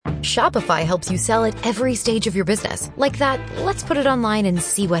Shopify helps you sell at every stage of your business. Like that, let's put it online and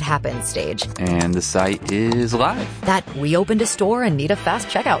see what happens stage. And the site is live. That we opened a store and need a fast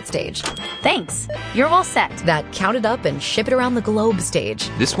checkout stage. Thanks. You're all set. That count it up and ship it around the globe stage.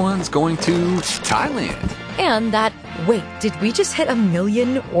 This one's going to Thailand. And that, wait, did we just hit 1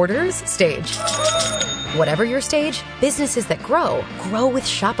 million orders stage? Whatever your stage, businesses that grow with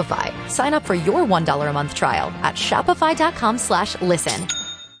Shopify. Sign up for your $1 a month trial at shopify.com/listen.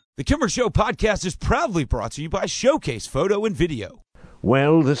 The Kimmer Show podcast is proudly brought to you by Showcase Photo and Video.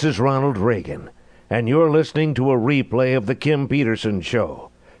 Well, this is Ronald Reagan, and you're listening to a replay of The Kim Peterson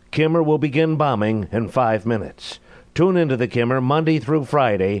Show. Kimmer will begin bombing in 5 minutes. Tune into The Kimmer Monday through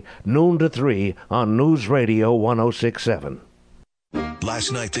Friday, noon to 3 on News Radio 106.7.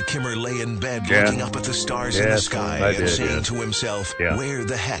 Last night, the Kimmer lay in bed looking up at the stars in the sky and saying to himself, where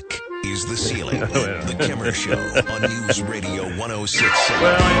the heck is the ceiling? The Kimmer Show on News Radio 106.7.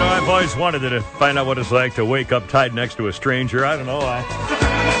 Well, I've always wanted to find out what it's like to wake up tied next to a stranger. I don't know why.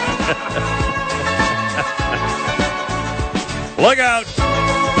 Look out!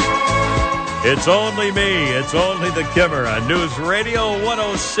 It's only me. It's only the Kimmer on News Radio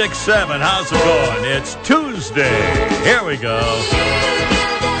 106.7. How's it going? It's Tuesday. Here we go.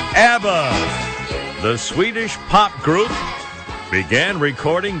 ABBA, the Swedish pop group, began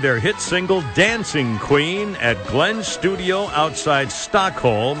recording their hit single Dancing Queen at Glen's studio outside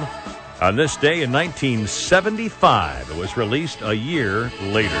Stockholm on this day in 1975. It was released a year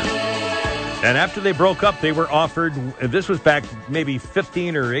later. And after they broke up, they were offered, this was back maybe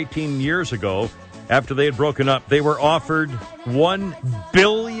 15 or 18 years ago, after they had broken up, they were offered $1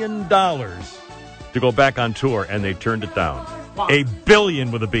 billion to go back on tour, and they turned it down. Wow. A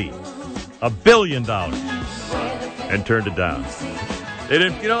billion with a B. $1 billion. And turned it down. They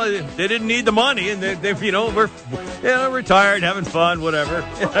didn't, they didn't need the money, and they we're retired, having fun, whatever.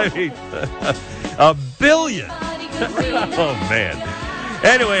 I mean, $1 billion. Oh, man.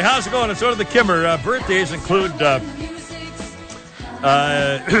 Anyway, how's it going? It's sort of the Kimmer. Birthdays include the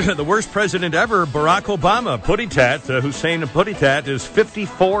worst president ever, Barack Obama. Putty Tat, Hussein Putty Tat, is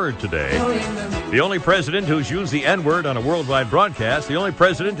 54 today. The only president who's used the N-word on a worldwide broadcast. The only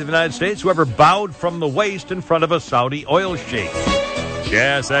president of the United States who ever bowed from the waist in front of a Saudi oil sheikh.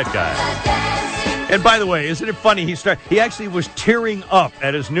 Yes, that guy. And by the way, isn't it funny? He actually was tearing up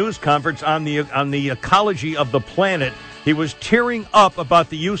at his news conference on the ecology of the planet. He was tearing up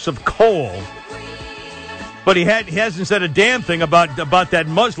about the use of coal, but he hasn't said a damn thing about that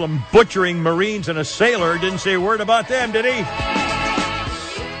Muslim butchering Marines and a sailor. Didn't say a word about them, did he?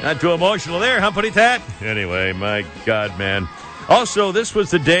 Not too emotional there, Humpty Tat. Anyway, my God, man. Also, this was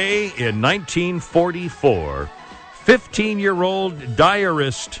the day in 1944. 15-year-old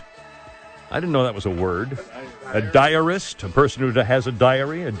diarist. I didn't know that was a word. A diarist, a person who has a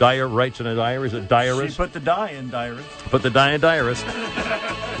diary. A writes in a diary is a diarist. She put the die in diarist. Put the die in diarist.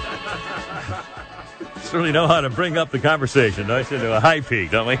 Certainly know how to bring up the conversation. Nice into a high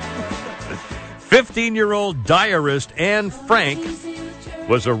peak, don't we? 15-year-old diarist Anne Frank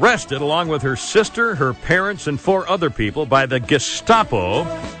was arrested along with her sister, her parents, and 4 other people by the Gestapo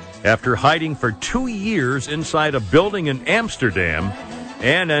after hiding for 2 years inside a building in Amsterdam.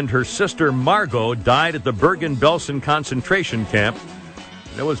 Anne and her sister Margot died at the Bergen-Belsen concentration camp,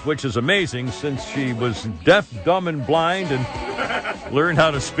 which is amazing since she was deaf, dumb, and blind and learned how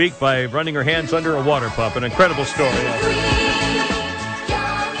to speak by running her hands under a water pump. An incredible story.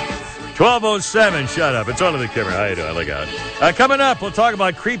 12:07, shut up. It's only the Kimmer. How you doing? Look out. Coming up, we'll talk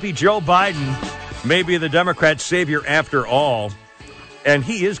about creepy Joe Biden, maybe the Democrat savior after all. And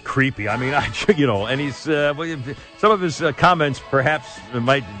he is creepy. I mean, and he's some of his comments perhaps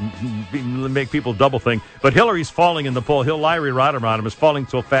might make people double think. But Hillary's falling in the poll. Hillary Rodham is falling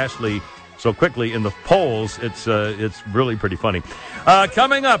so quickly in the polls. It's really pretty funny.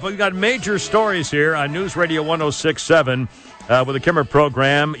 Coming up, we've got major stories here on News Radio 106.7 with the Kimmer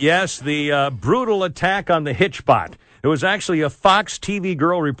program. Yes, the brutal attack on the Hitchbot. It was actually a Fox TV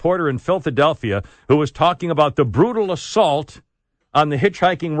girl reporter in Philadelphia who was talking about the brutal assault on the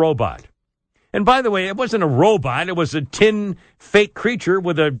hitchhiking robot. And by the way, it wasn't a robot. It was a tin fake creature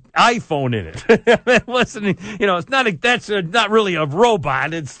with an iPhone in it. It wasn't, that's not really a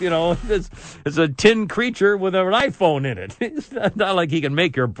robot. It's a tin creature with an iPhone in it. It's not like he can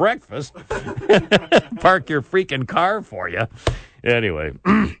make your breakfast, park your freaking car for you. Anyway,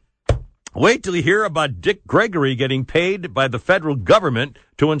 wait till you hear about Dick Gregory getting paid by the federal government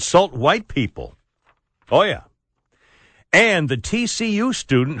to insult white people. Oh, yeah. And the TCU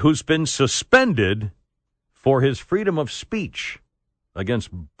student who's been suspended for his freedom of speech against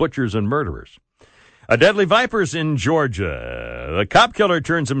butchers and murderers. Deadly vipers in Georgia. The cop killer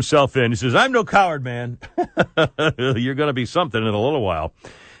turns himself in. He says, I'm no coward, man. You're going to be something in a little while.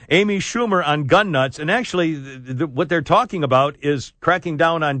 Amy Schumer on gun nuts. And actually, what they're talking about is cracking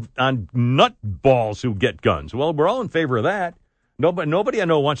down on nutballs who get guns. Well, we're all in favor of that. Nobody I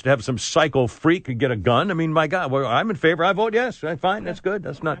know wants to have some psycho freak get a gun. I mean, my God, I'm in favor. I vote yes. Fine, that's good.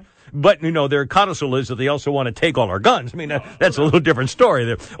 That's not. But, their codicil is that they also want to take all our guns. I mean, that's a little different story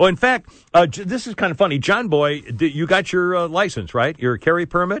there. Well, in fact, this is kind of funny. John Boy, you got your license, right? Your carry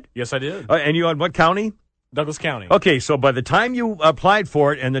permit? Yes, I did. And you on what county? Douglas County. Okay, so by the time you applied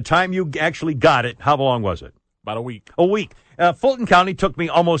for it and the time you actually got it, how long was it? About a week. A week. Fulton County took me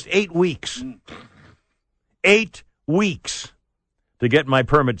almost 8 weeks. 8 weeks. To get my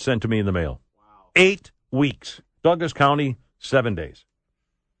permit sent to me in the mail. Wow. 8 weeks. Douglas County, 7 days.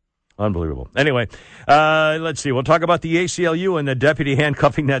 Unbelievable. Anyway, let's see. We'll talk about the ACLU and the deputy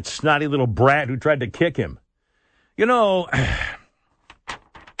handcuffing that snotty little brat who tried to kick him.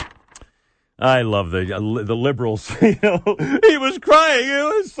 I love the liberals. He was crying.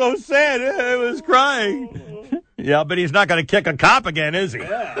 It was so sad. It was crying. Yeah, but he's not going to kick a cop again, is he?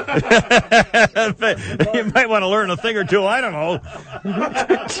 Yeah. You might want to learn a thing or two. I don't know.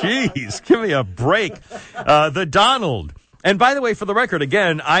 Jeez, give me a break. The Donald. And by the way, for the record,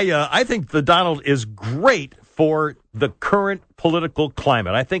 again, I think the Donald is great for the current political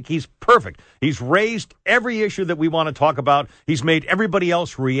climate. I think he's perfect. He's raised every issue that we want to talk about. He's made everybody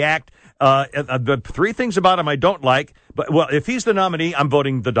else react. The 3 things about him I don't like. But, well, if he's the nominee, I'm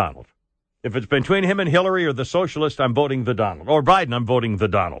voting the Donald. If it's between him and Hillary or the socialist, I'm voting the Donald. Or Biden, I'm voting the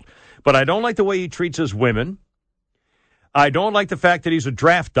Donald. But I don't like the way he treats his women. I don't like the fact that he's a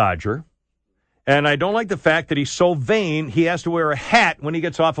draft dodger. And I don't like the fact that he's so vain he has to wear a hat when he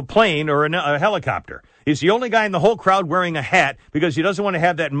gets off a plane or a helicopter. He's the only guy in the whole crowd wearing a hat because he doesn't want to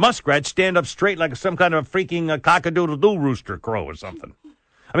have that muskrat stand up straight like some kind of a freaking cock-a-doodle-doo rooster crow or something.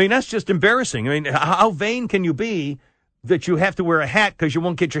 I mean, that's just embarrassing. I mean, how vain can you be that you have to wear a hat because you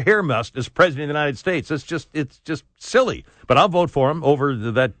won't get your hair mussed as president of the United States? It's just silly. But I'll vote for him over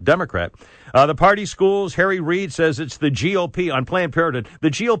that Democrat. The party schools, Harry Reid says it's the GOP on Planned Parenthood.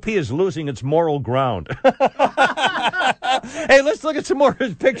 The GOP is losing its moral ground. Hey, let's look at some more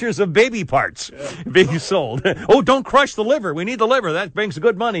pictures of baby parts being sold. Oh, don't crush the liver. We need the liver. That brings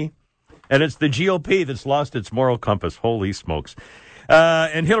good money. And it's the GOP that's lost its moral compass. Holy smokes.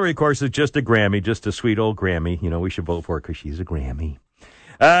 And Hillary, of course, is just a Grammy, just a sweet old Grammy. We should vote for her because she's a Grammy.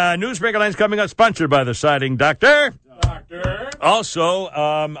 Newsbreaker Line's coming up, sponsored by the Siding Doctor. Also,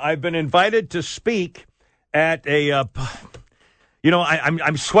 I've been invited to speak at a,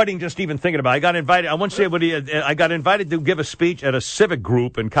 I'm sweating just even thinking about it. I got invited, I won't say what I got invited to give a speech at a civic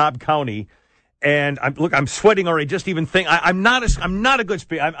group in Cobb County. And I'm sweating already just even thinking. I'm not a good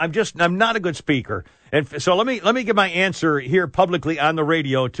speaker. I'm not a good speaker. And so let me give my answer here publicly on the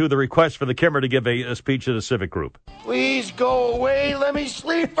radio to the request for the Kimmer to give a speech at a civic group. Please go away. Let me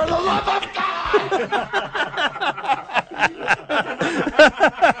sleep for the love of God.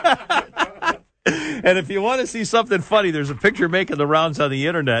 And if you want to see something funny, there's a picture making the rounds on the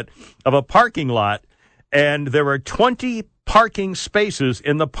internet of a parking lot, and there are 20 parking spaces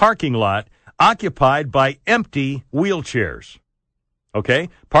in the parking lot occupied by empty wheelchairs. Okay?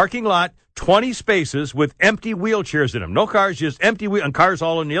 Parking lot, 20 spaces with empty wheelchairs in them. No cars, just empty and cars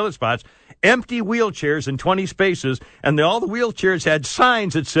all in the other spots. Empty wheelchairs in 20 spaces, and all the wheelchairs had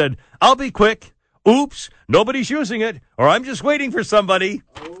signs that said, "I'll be quick," "Oops, nobody's using it," or "I'm just waiting for somebody,"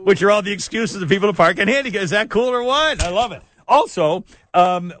 which are all the excuses of people to park in handicap. Is that cool or what? I love it. Also,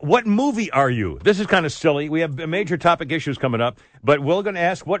 what movie are you? This is kind of silly. We have major topic issues coming up, but we're going to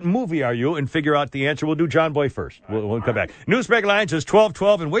ask, what movie are you, and figure out the answer. We'll do John Boy first. We'll come back. Newsbreak Lines is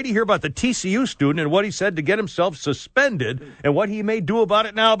 1212, and wait to hear about the TCU student and what he said to get himself suspended and what he may do about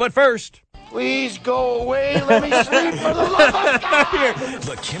it now. But first... Please go away. Let me sleep for the love of God.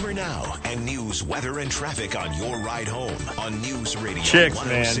 The Kimmer Now and news, weather, and traffic on your ride home on News Radio Chicks,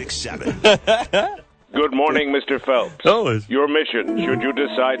 106.7. Good morning, Mr. Phelps. Your mission, should you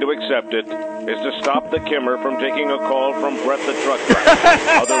decide to accept it, is to stop the Kimmer from taking a call from Brett the truck driver.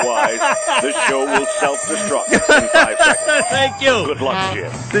 Otherwise, the show will self-destruct in 5 seconds. Thank you. Good luck, Jim.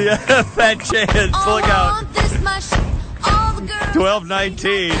 The fat chance. Look out.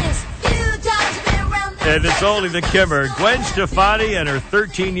 12:19. And it's only the Kimmer. Gwen Stefani and her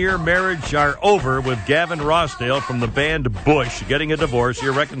 13-year marriage are over, with Gavin Rossdale from the band Bush getting a divorce,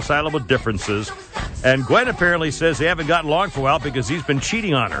 irreconcilable differences. And Gwen apparently says they haven't gotten along for a while because he's been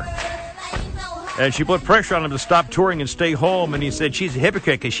cheating on her. And she put pressure on him to stop touring and stay home, and he said she's a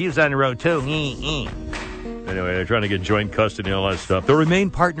hypocrite because she was on the road too. Anyway, they're trying to get joint custody and all that stuff. They'll remain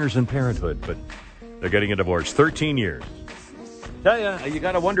partners in parenthood, but They're getting a divorce. 13 years. Tell you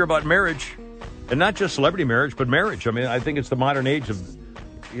got to wonder about marriage. And not just celebrity marriage, but marriage. I mean, I think it's the modern age of,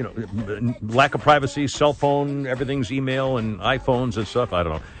 lack of privacy, cell phone, everything's email and iPhones and stuff. I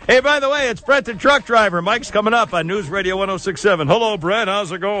don't know. Hey, by the way, it's Brett the truck driver. Mike's coming up on News Radio 106.7. Hello, Brett.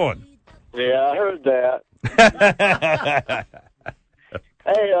 How's it going? Yeah, I heard that.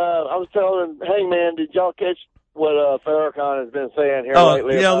 Hey, I was telling Hangman, did y'all catch what Farrakhan has been saying here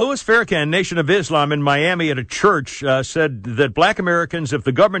lately? Yeah, Louis Farrakhan, Nation of Islam in Miami at a church, said that black Americans, if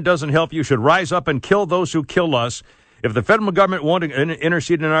the government doesn't help you, should rise up and kill those who kill us. If the federal government won't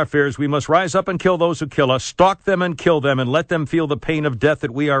intercede in our affairs, we must rise up and kill those who kill us, stalk them and kill them, and let them feel the pain of death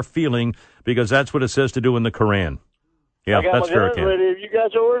that we are feeling, because that's what it says to do in the Quran. Yeah, that's Farrakhan. Ready. Have you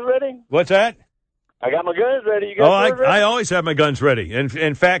got yours ready? What's that? I got my guns ready. You got yours ready? I always have my guns ready.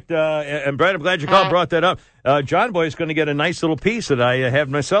 In fact, and Brad, I'm glad you brought that up. John Boy is going to get a nice little piece that I have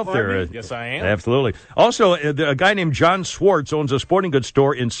myself there. Yes, I am. Absolutely. Also, a guy named John Swartz owns a sporting goods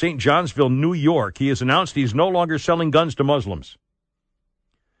store in St. Johnsville, New York. He has announced he's no longer selling guns to Muslims.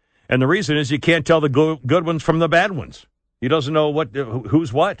 And the reason is you can't tell the good ones from the bad ones. He doesn't know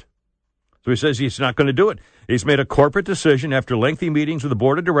who's what. So he says he's not going to do it. He's made a corporate decision after lengthy meetings with the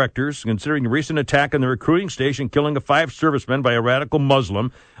board of directors, considering the recent attack on the recruiting station, killing of 5 servicemen by a radical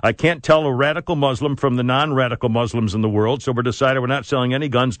Muslim. I can't tell a radical Muslim from the non-radical Muslims in the world, so we're decided we're not selling any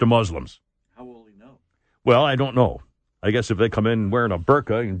guns to Muslims. How will he know? Well, I don't know. I guess if they come in wearing a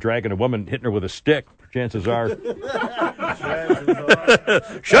burqa and dragging a woman, hitting her with a stick, chances are.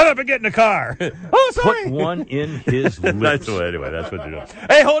 Shut up and get in the car. Oh, sorry. Put one in his lips. Anyway, that's what you do.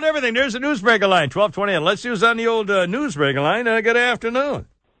 Hey, hold everything. There's the newsbreaker line, 1220. Let's use on the old newsbreaker line. Good afternoon.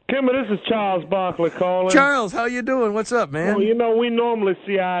 Kimber, this is Charles Barkley calling. Charles, how you doing? What's up, man? Well, we normally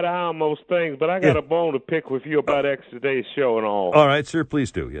see eye to eye on most things, but I got a bone to pick with you about today's show and all. All right, sir,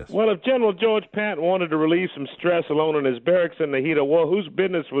 please do, yes. Well, if General George Patton wanted to relieve some stress alone in his barracks in the heat of war, whose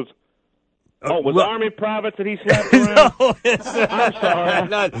business was... Army privates that he slapped around? No, I'm sorry.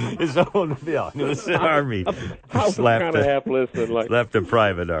 Not his own, it was the Army. I was kind of half listening. Slapped a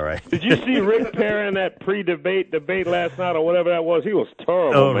private, all right. Did you see Rick Perry in that pre-debate last night or whatever that was? He was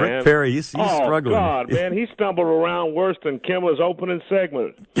terrible, man. Rick Perry, he's struggling. Oh, God, man, he stumbled around worse than Kimber's opening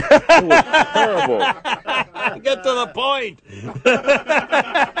segment. It was terrible. Get to the point.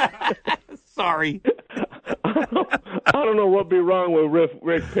 Sorry. I don't know what'd be wrong with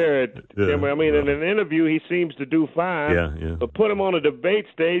Rick Perry, Kimber. I mean, in an interview, he seems to do fine. Yeah. But put him on a debate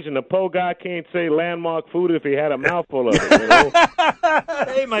stage, and the poor guy can't say landmark food if he had a mouthful of it, you know?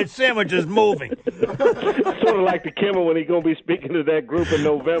 Hey, my sandwich is moving. Sort of like the Kimber when he's going to be speaking to that group in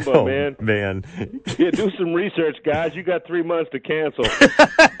November, man. Yeah, do some research, guys. You got 3 months to cancel.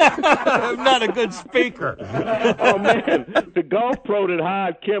 I'm not a good speaker. Oh, man. The golf pro that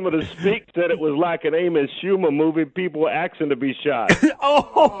hired Kimber to speak said it was like an Amos Schumer movie. People were asking to be shot.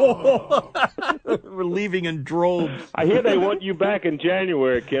 We're leaving in droves. I hear they want you back in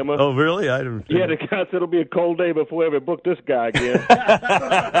January, Kimber. Oh, really? I don't. Yeah, the guy said it'll be a cold day before we ever book this guy again.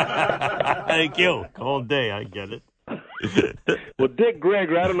 Thank you. Cold day, I get it. Well, Dick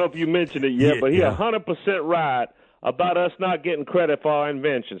Gregory, I don't know if you mentioned it yet, but he's 100% right about us not getting credit for our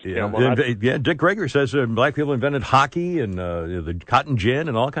inventions. Dick Gregory says black people invented hockey and the cotton gin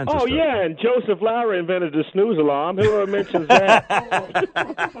and all kinds of stuff. Oh, yeah, and Joseph Lowry invented the snooze alarm. Whoever mentions that.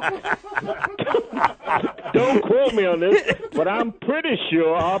 Don't quote me on this, but I'm pretty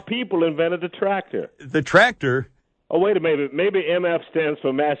sure our people invented the tractor. The tractor? Oh, wait a minute. Maybe MF stands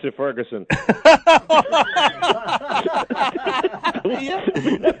for Massey Ferguson.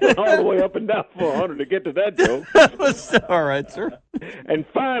 All the way up and down 400 to get to that joke. All right, sir. And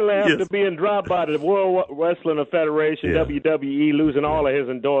finally, after being dropped by the World Wrestling Federation, WWE, losing all of his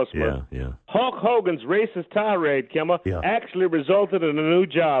endorsements, Hulk Hogan's racist tirade, Kimmer, actually resulted in a new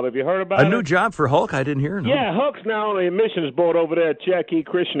job. Have you heard about it? A new job for Hulk? I didn't hear. No. Yeah, Hulk's now on the admissions board over there at Cherokee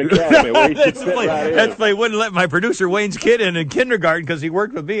Christian Academy. Where he That's why he wouldn't let my producer Wayne's kid in kindergarten because he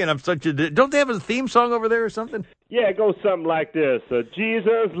worked with me, and I'm such a... Don't they have a theme song over there or something? Yeah, it goes something like this.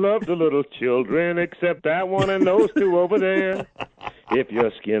 Jesus loved the little children, except that one and those two over there. If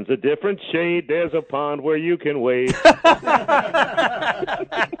your skin's a different shade, there's a pond where you can wade. I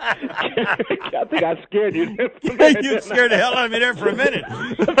think I scared you. You scared the hell out of me there for a minute.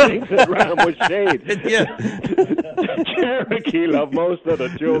 Things that rhyme with shade. Cherokee love most of the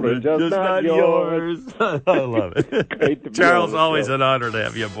children, just not yours. I love it. Great to be Charles, on always show. an honor to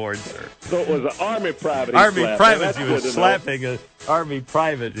have you aboard, sir. So it was an Army private. Army private, he was slapping an Army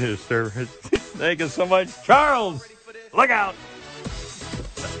private, sir. Thank you so much. Charles, look out.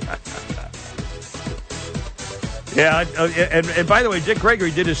 Yeah, and by the way, Dick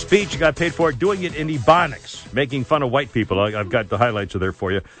Gregory did his speech, got paid for it, doing it in Ebonics, making fun of white people. I've got the highlights there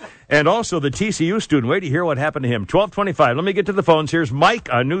for you. And also the TCU student. Wait to hear what happened to him. 12:25. Let me get to the phones. Here's Mike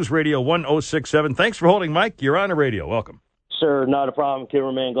on News Radio 1067. Thanks for holding, Mike. You're on the radio. Welcome. Sir, not a problem,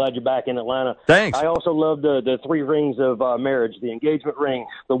 Kimmer, man. Glad you're back in Atlanta. Thanks. I also love the three rings of marriage, the engagement ring,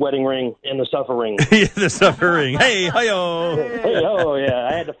 the wedding ring, and the suffer ring. The suffer ring. Hey, hi-yo. Hey, oh, yeah.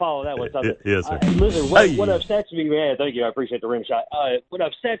 I had to follow that one. Yes, sir. Listen, what upsets me, man, thank you. I appreciate the rim shot. What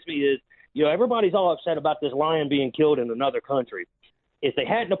upsets me is, everybody's all upset about this lion being killed in another country. If they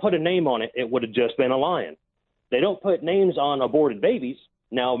hadn't put a name on it, it would have just been a lion. They don't put names on aborted babies.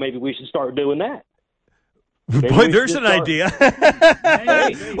 Now maybe we should start doing that. Boy, there's an idea.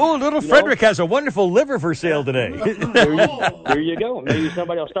 Oh, little Frederick has a wonderful liver for sale today. There you go. Maybe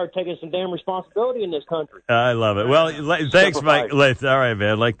somebody will start taking some damn responsibility in this country. I love it. Well, thanks, Mike. All right,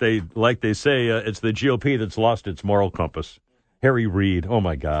 man. Like they say, it's the GOP that's lost its moral compass. Harry Reid. Oh,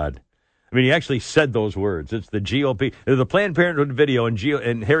 my God. I mean, he actually said those words. It's the GOP. The Planned Parenthood video,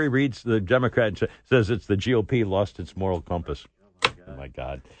 and Harry Reid, the Democrat, says it's the GOP lost its moral compass. Oh, my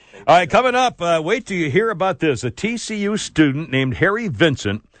God. All right, coming up, wait till you hear about this. A TCU student named Harry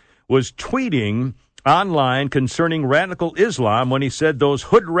Vincent was tweeting online concerning radical Islam when he said those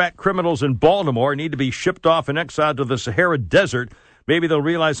hood rat criminals in Baltimore need to be shipped off and exiled to the Sahara Desert. Maybe they'll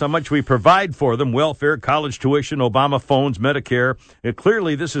realize how much we provide for them, welfare, college tuition, Obama phones, Medicare.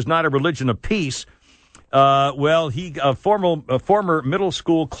 Clearly, this is not a religion of peace. A former middle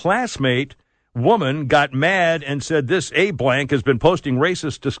school classmate woman got mad and said this A-blank has been posting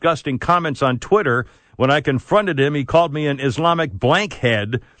racist, disgusting comments on Twitter. When I confronted him, he called me an Islamic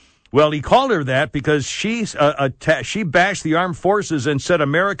blankhead. Well, he called her that because she bashed the armed forces and said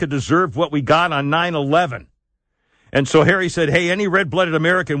America deserved what we got on 9/11. And so Harry said, hey, any red-blooded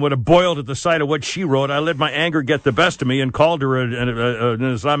American would have boiled at the sight of what she wrote. I let my anger get the best of me and called her an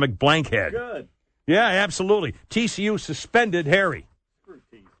Islamic blankhead. Good. Yeah, absolutely. TCU suspended Harry.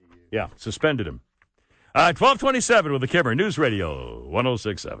 Yeah, suspended him. 12:27 with the Kimmer News Radio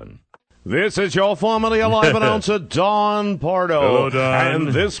 1067. This is your formerly alive announcer, Don Pardo. Hello, Don. And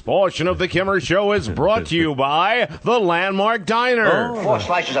this portion of the Kimmer Show is brought to you by the Landmark Diner. Oh. 4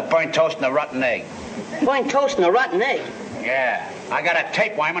 slices of burnt toast and a rotten egg. Burnt toast and a rotten egg? Yeah. I got a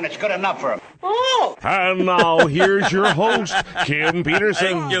tapeworm, it's good enough for him. Oh! And now, here's your host, Kim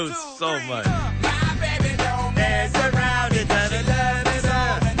Peterson. Thank you so much.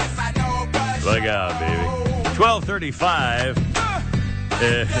 Look out, baby. 12:35,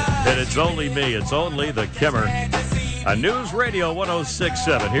 and it's only me. It's only the Kimmer. On News Radio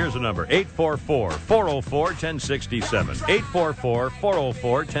 1067. Here's the number, 844-404-1067.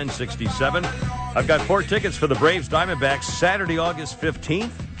 844-404-1067. I've got 4 tickets for the Braves Diamondbacks Saturday, August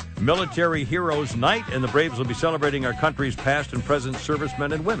 15th. Military Heroes Night, and the Braves will be celebrating our country's past and present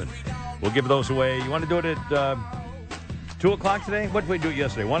servicemen and women. We'll give those away. You want to do it at 2 o'clock today? What did we do it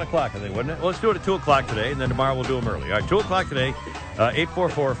yesterday? 1 o'clock, I think, wasn't it? Well, let's do it at 2 o'clock today, and then tomorrow we'll do them early. All right, 2 o'clock today,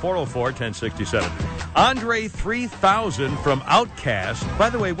 844-404-1067. Andre 3000 from Outkast. By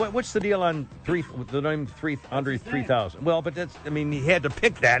the way, what's the deal on the name Andre 3000? Well, but he had to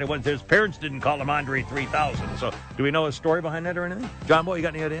pick that. His parents didn't call him Andre 3000. So do we know a story behind that or anything? John Boy, you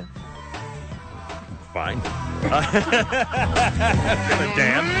got any idea? Fine.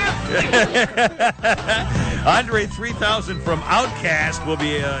 Damn. Andre 3000 from Outkast will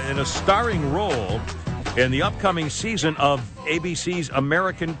be in a starring role in the upcoming season of ABC's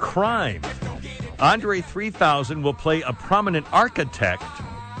American Crime. Andre 3000 will play a prominent architect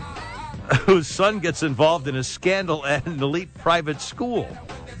whose son gets involved in a scandal at an elite private school.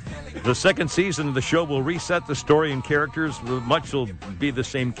 The second season of the show will reset the story and characters. Much will be the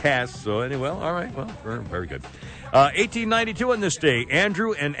same cast. So anyway, all right. Well, very good. 1892 on this day,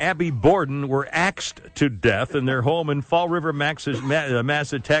 Andrew and Abby Borden were axed to death in their home in Fall River,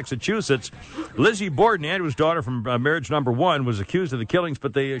 Massachusetts. Lizzie Borden, Andrew's daughter from marriage number 1, was accused of the killings,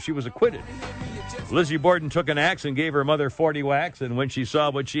 but she was acquitted. Lizzie Borden took an axe and gave her mother 40 whacks, and when she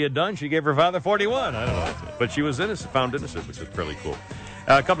saw what she had done, she gave her father 41. I don't know. But she was found innocent, which is fairly cool.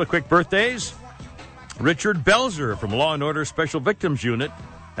 A couple of quick birthdays. Richard Belzer from Law & Order Special Victims Unit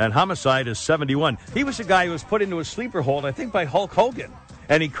and Homicide is 71. He was the guy who was put into a sleeper hold, I think, by Hulk Hogan.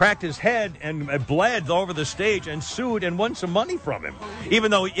 And he cracked his head and bled over the stage and sued and won some money from him. Even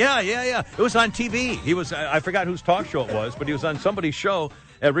though, yeah. It was on TV. He was, I forgot whose talk show it was, but he was on somebody's show.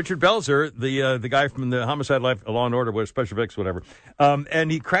 Richard Belzer, the guy from the Homicide Law & Order, Special Victims, whatever. And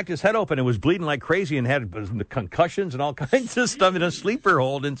he cracked his head open and was bleeding like crazy and had concussions and all kinds of stuff in a sleeper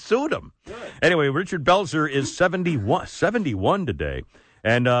hold and sued him. Anyway, Richard Belzer is 71 today.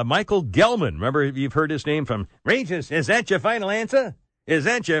 And Michael Gelman, remember you've heard his name from Regis. Is that your final answer? Is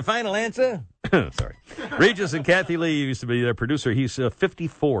that your final answer? Sorry. Regis and Kathy Lee used to be their producer. He's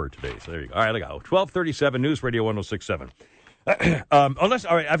 54 today. So there you go. All right, look out. 1237 News Radio 106.7.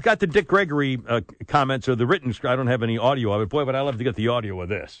 All right, I've got the Dick Gregory comments or the written. I don't have any audio of it. Boy, but I love to get the audio of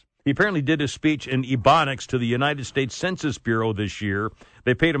this. He apparently did his speech in Ebonics to the United States Census Bureau this year.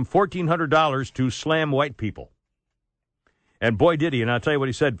 They paid him $1,400 to slam white people. And boy, did he. And I'll tell you what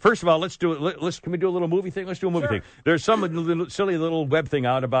he said. First of all, let's do it. Can we do a little movie thing? Let's do a movie thing. There's some silly little web thing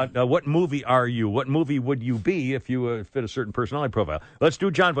out about what movie are you? What movie would you be if you fit a certain personality profile? Let's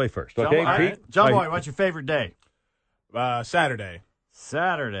do John Boy first, okay? Pete? John Boy, what's your favorite day? Saturday.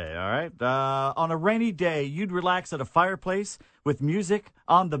 Saturday, all right. On a rainy day, you'd relax at a fireplace with music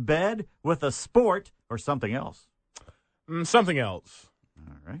on the bed with a sport or something else? Something else.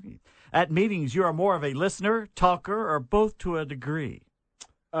 All righty. At meetings, you are more of a listener, talker, or both to a degree?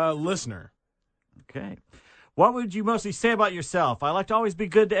 Listener. Okay. What would you mostly say about yourself? I like to always be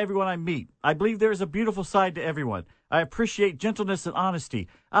good to everyone I meet. I believe there is a beautiful side to everyone. I appreciate gentleness and honesty.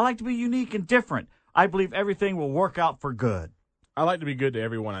 I like to be unique and different. I believe everything will work out for good. I like to be good to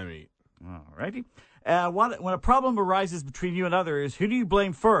everyone I meet. All righty. When a problem arises between you and others, who do you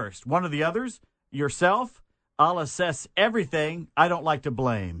blame first? One of the others? Yourself? I'll assess everything. I don't like to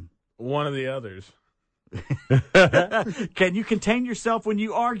blame. One of the others. Can you contain yourself when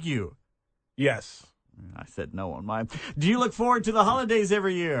you argue? Yes. I said no on mine. Do you look forward to the holidays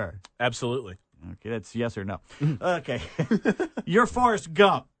every year? Absolutely. Okay, that's yes or no. Okay. You're Forrest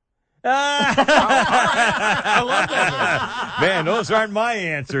Gump. I love that. Man, those aren't my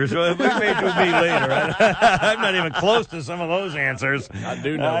answers. We may do me later. I'm not even close to some of those answers. I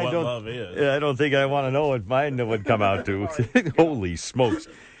do know what love is. I don't think I want to know what mine would come out to. Holy smokes.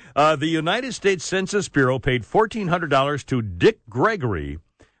 The United States Census Bureau paid $1,400 to Dick Gregory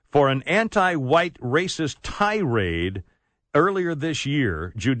for an anti-white racist tirade earlier this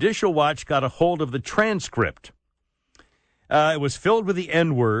year. Judicial Watch got a hold of the transcript. It was filled with the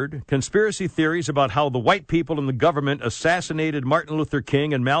N-word, conspiracy theories about how the white people in the government assassinated Martin Luther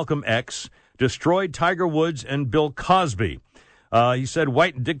King and Malcolm X, destroyed Tiger Woods and Bill Cosby. He said,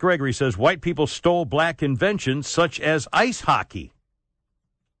 Dick Gregory says, white people stole black inventions such as ice hockey.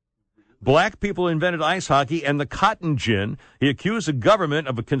 Black people invented ice hockey and the cotton gin. He accused the government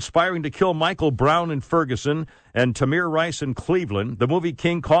of conspiring to kill Michael Brown in Ferguson and Tamir Rice in Cleveland. The movie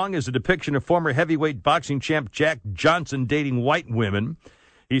King Kong is a depiction of former heavyweight boxing champ Jack Johnson dating white women.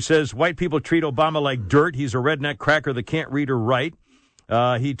 He says white people treat Obama like dirt. He's a redneck cracker that can't read or write.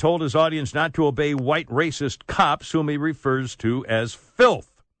 He told his audience not to obey white racist cops, whom he refers to as filth.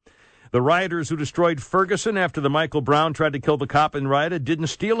 The rioters who destroyed Ferguson after the Michael Brown tried to kill the cop and rioted didn't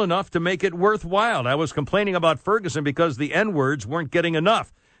steal enough to make it worthwhile. I was complaining about Ferguson because the N-words weren't getting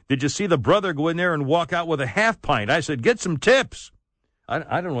enough. Did you see the brother go in there and walk out with a half pint? I said, get some tips. I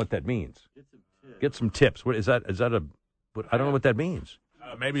don't know what that means. Get some tips. What is that? I don't know what that means.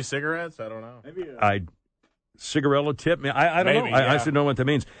 Maybe cigarettes? I don't know. Cigarello tip? I don't know. Yeah. I should know what that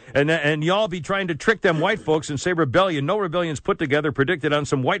means. And y'all be trying to trick them white folks and say rebellion. No rebellion's put together, predicted on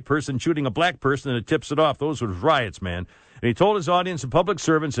some white person shooting a black person, and it tips it off. Those were riots, man. And he told his audience and public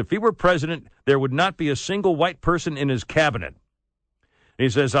servants if he were president, there would not be a single white person in his cabinet. And he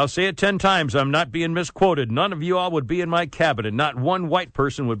says, I'll say it 10 times. I'm not being misquoted. None of you all would be in my cabinet. Not one white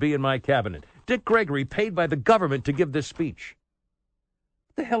person would be in my cabinet. Dick Gregory paid by the government to give this speech.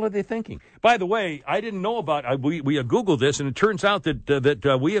 What the hell are they thinking? By the way, I didn't know about we Googled this, and it turns out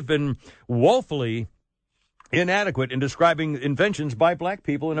that we have been woefully inadequate in describing inventions by black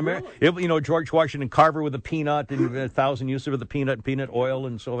people in America. Really? George Washington Carver with the peanut and 1,000 uses of the peanut oil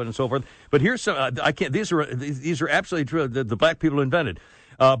and so on and so forth. But here's some. These are absolutely true. The black people invented.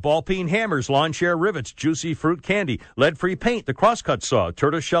 Ball peen hammers, lawn chair rivets, juicy fruit candy, lead-free paint, the crosscut saw,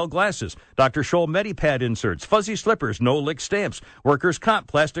 tortoiseshell glasses, Dr. Scholl Medipad inserts, fuzzy slippers, no-lick stamps, workers' comp,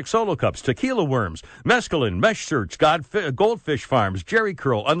 plastic solo cups, tequila worms, mescaline, mesh shirts, goldfish farms, Jerry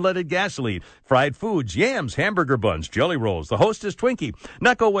curl, unleaded gasoline, fried foods, yams, hamburger buns, jelly rolls, the Hostess Twinkie,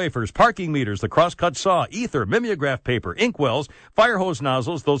 Necco wafers, parking meters, the crosscut saw, ether, mimeograph paper, inkwells, fire hose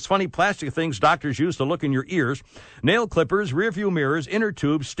nozzles, those funny plastic things doctors use to look in your ears, nail clippers, rearview mirrors, inner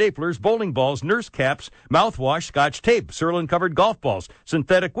tubes, staplers, bowling balls, nurse caps, mouthwash, Scotch tape, Surlyn-covered golf balls,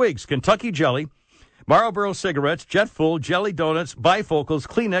 synthetic wigs, Kentucky jelly, Marlboro cigarettes, Jet Full, jelly donuts, bifocals,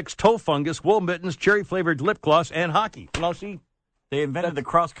 Kleenex, toe fungus, wool mittens, cherry-flavored lip gloss, and hockey. Now, see, they invented the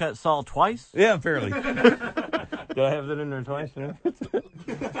crosscut saw twice? Yeah, fairly. Do I have that in there twice? Yeah?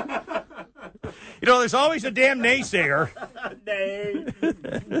 There's always a damn naysayer. Nay.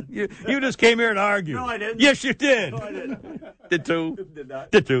 You just came here to argue. No, I didn't. Yes, you did. No, I didn't. Did two.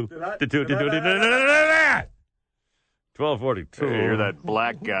 1242. Hey, you're that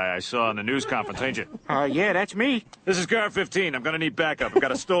black guy I saw in the news conference, ain't you? Yeah, that's me. This is car 15. I'm going to need backup. I've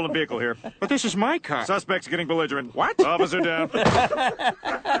got a stolen vehicle here. But this is my car. Suspect's getting belligerent. What? Officer down.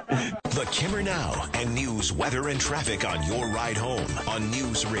 The Kimmer Now and news, weather, and traffic on your ride home on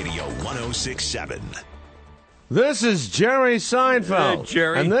News Radio 106.7. This is Jerry Seinfeld.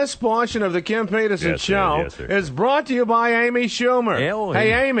 Jerry. And this portion of the Kim Peterson Show sir. is brought to you by Amy Schumer.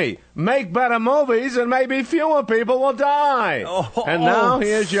 Hey, Amy, make better movies and maybe fewer people will die. And now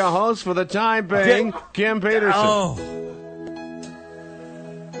here's your host for the time being, Kim Peterson.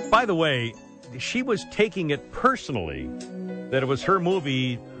 By the way, she was taking it personally that it was her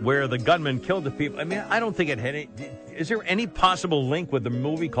movie where the gunman killed the people. I mean, I don't think it had any... Is there any possible link with the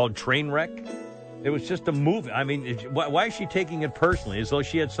movie called Trainwreck? It was just a movie. I mean, why is she taking it personally, as though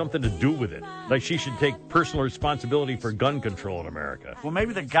she had something to do with it? Like she should take personal responsibility for gun control in America. Well,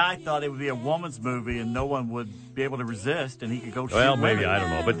 maybe the guy thought it would be a woman's movie and no one would be able to resist and he could go shoot Well, maybe, women. I don't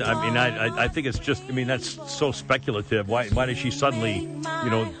know. But, I mean, I think it's just, I mean, that's so speculative. Why is she suddenly,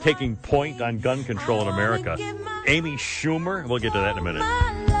 taking point on gun control in America? Amy Schumer? We'll get to that in a minute.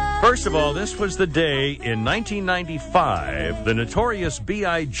 First of all, this was the day in 1995 the Notorious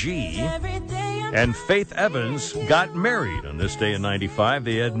B.I.G. and Faith Evans got married on this day in 95.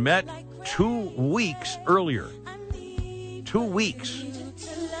 They had met 2 weeks earlier. 2 weeks.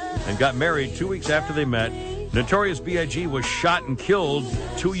 And got married 2 weeks after they met. Notorious B.I.G. was shot and killed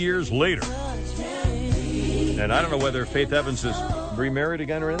 2 years later. And I don't know whether Faith Evans is remarried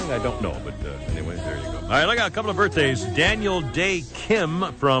again or anything. I don't know. But anyway, there you go. All right, I got a couple of birthdays. Daniel Day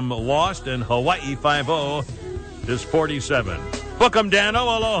Kim from Lost and Hawaii 5-0 is 47. Book 'em, Dano.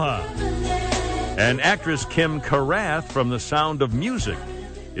 Aloha. And actress Kim Karath from The Sound of Music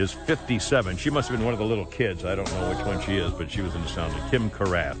is 57. She must have been one of the little kids. I don't know which one she is, but she was in The Sound of Kim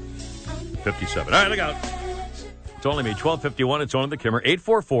Karath. 57. All right, look out. It's only me. 1251. It's on the Kimmer.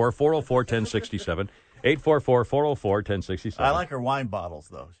 844-404-1067. 844-404-1067. I like her wine bottles,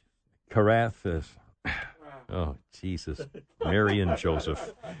 though. Karath is... Oh, Jesus. Mary and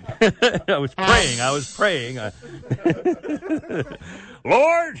Joseph. I was praying.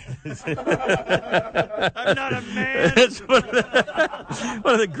 Lord! I'm not a man. It's one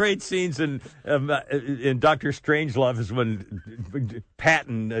of the great scenes in Dr. Strangelove is when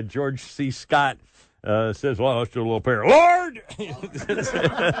Patton, George C. Scott, says, well, let's do a little prayer. Lord! There's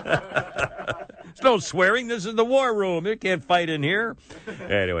no swearing. This is the war room. You can't fight in here.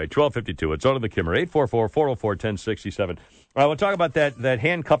 Anyway, 1252. It's on to the Kimmer. 844-404-1067. All right, we'll talk about that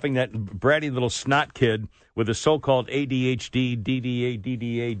handcuffing that bratty little snot kid with the so-called ADHD, DDA,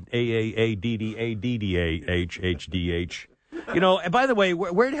 DDA, AAA, DDA, DDA, HHDH. And by the way,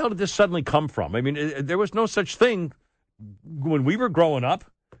 where the hell did this suddenly come from? I mean, there was no such thing when we were growing up.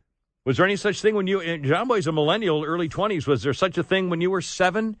 Was there any such thing when John Boy's a millennial, early 20s, was there such a thing when you were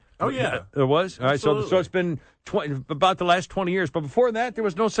 7? Oh, yeah. There was? All right, so it's been about the last 20 years. But before that, there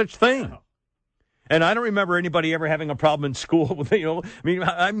was no such thing. No. And I don't remember anybody ever having a problem in school with,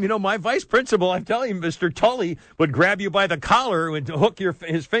 my vice principal, I'm telling you, Mr. Tully, would grab you by the collar and hook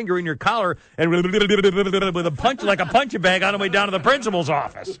his finger in your collar and with a punch, like a punching bag on the way down to the principal's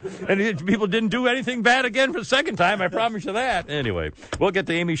office. And people didn't do anything bad again for the second time, I promise you that. Anyway, we'll get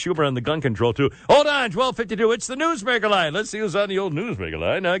to Amy Schumer on the gun control, too. Hold on, 1252, it's the Newsmaker line. Let's see who's on the old Newsmaker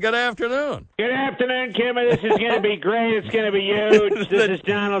line. Good afternoon. Good afternoon, Kimmer. This is going to be great. It's going to be huge. This is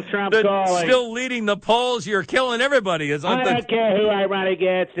Donald Trump calling. Still leading the polls. You're killing everybody. I don't care who I run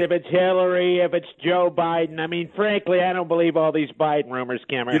against, if it's Hillary, if it's Joe Biden. I mean, frankly, I don't believe all these Biden rumors,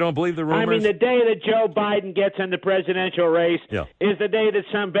 Kimmer. You don't believe the rumors? I mean, the day that Joe Biden gets in the presidential race is the day that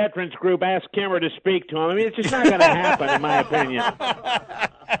some veterans group asks Kimmer to speak to him. I mean, it's just not going to happen, in my opinion.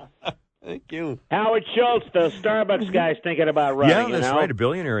 Thank you. Howard Schultz, the Starbucks guy's thinking about running. Yeah, that's right, a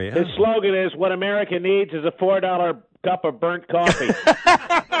billionaire. Yeah. His slogan is, what America needs is a $4 cup of burnt coffee.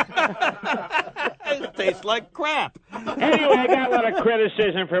 It tastes like crap. Anyway, I got a lot of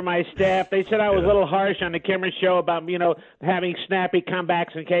criticism from my staff. They said I was a little harsh on the Kimmer show about, having snappy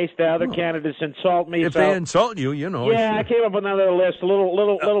comebacks in case the other candidates insult me. If they insult you, Yeah, I came up with another list, a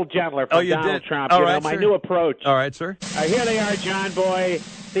little gentler from Donald Trump. My new approach. All right, sir. Here they are, John Boy.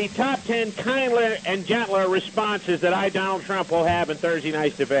 The top 10 kinder and gentler responses that Donald Trump, will have in Thursday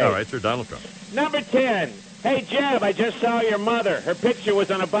night's debate. All right, sir, Donald Trump. Number 10. Hey, Jeb, I just saw your mother. Her picture was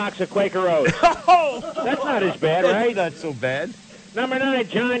on a box of Quaker Oats. That's not as bad, right? That's not so bad. Number 9,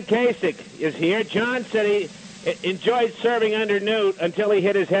 John Kasich is here. John said he enjoyed serving under Newt until he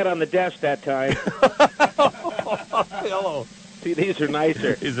hit his head on the desk that time. Hello. See, these are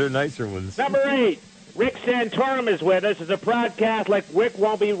nicer. These are nicer ones. Number 8, Rick Santorum is with us. As a proud Catholic, Rick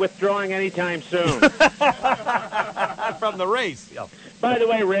won't be withdrawing anytime soon. From the race. Yep. By the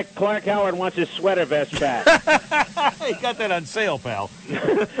way, Rick, Clark Howard wants his sweater vest back. He got that on sale, pal. Isn't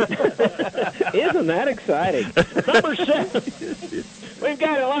that exciting? Number 7. We've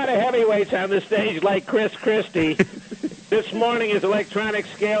got a lot of heavyweights on the stage like Chris Christie. This morning his electronic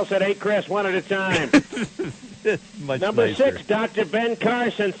scale said, "Hey, Chris, one at a time." Number nicer. 6, Dr. Ben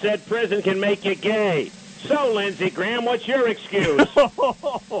Carson said prison can make you gay. So, Lindsey Graham, what's your excuse?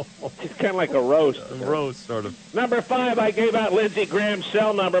 It's kind of like a roast. A roast, sort of. Number 5, I gave out Lindsey Graham's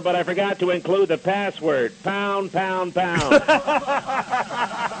cell number, but I forgot to include the password. Pound, pound, pound.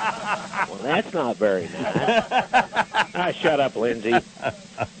 Well, that's not very nice. Shut up, Lindsey.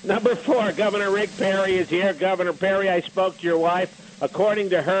 Number 4, Governor Rick Perry is here. Governor Perry, I spoke to your wife.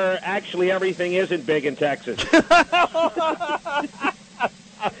 According to her, actually everything isn't big in Texas.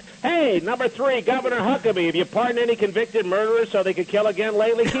 Hey, number 3, Governor Huckabee. Have you pardoned any convicted murderers so they could kill again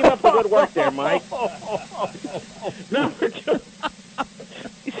lately? Keep up the good work there, Mike. Number 2.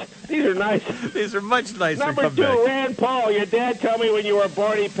 These are nice. These are much nicer. Number 2, Rand Paul. Your dad told me when you were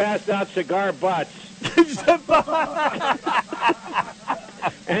born he passed out cigar butts.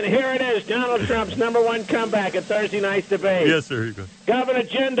 And here it is, Donald Trump's number 1 comeback at Thursday night's debate. Yes, sir. Here you go. Governor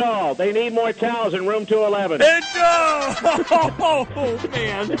Jindal, they need more towels in room 211. Oh,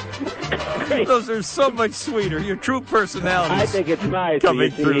 man. Those are so much sweeter. Your true personality. I think it's nice.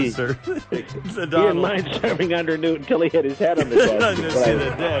 Coming through, sir. He didn't mind serving under Newt until he hit his head on the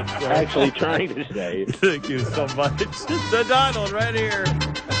desk. Actually trying to say. Thank you so much. The Donald right here.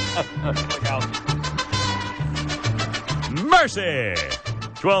 Look out. Mercy.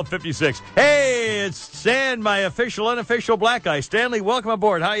 12:56. Hey, it's Stan, my official, unofficial black guy. Stanley, welcome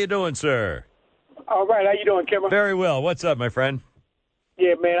aboard. How you doing, sir? All right. How you doing, Kimmer? Very well. What's up, my friend?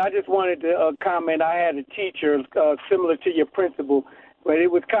 Yeah, man, I just wanted to comment. I had a teacher similar to your principal, but it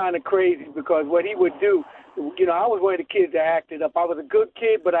was kind of crazy because what he would do, you know, I was one of the kids that acted up. I was a good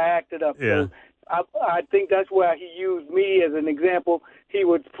kid, but I acted up. Yeah. So I think that's where he used me as an example. He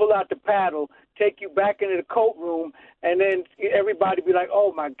would pull out the paddle, take you back into the coat room, and then everybody be like,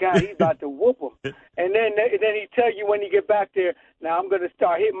 "Oh my God, he's about to whoop him." And then he tell you when you get back there, "Now I'm going to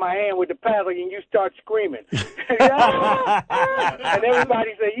start hitting my hand with the paddle," and you start screaming. And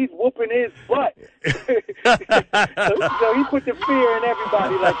everybody say he's whooping his butt. so he put the fear in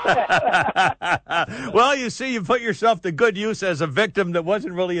everybody like that. Well, you see, you put yourself to good use as a victim that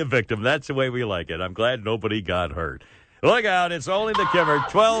wasn't really a victim. That's the way we like it. I'm glad nobody got hurt. Look out, it's only the Kimmer,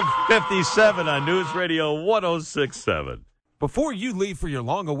 12:57 on News Radio 106.7. Before you leave for your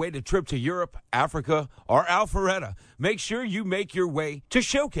long-awaited trip to Europe, Africa, or Alpharetta, make sure you make your way to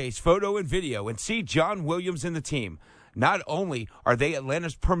Showcase Photo and Video and see John Williams and the team. Not only are they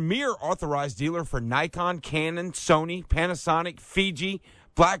Atlanta's premier authorized dealer for Nikon, Canon, Sony, Panasonic, Fiji,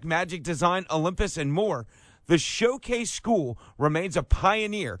 Blackmagic Design, Olympus, and more, the Showcase School remains a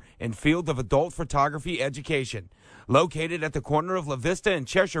pioneer in field of adult photography education. Located at the corner of La Vista and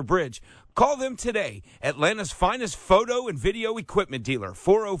Cheshire Bridge, call them today. Atlanta's finest photo and video equipment dealer,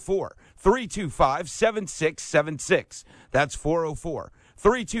 404-325-7676. That's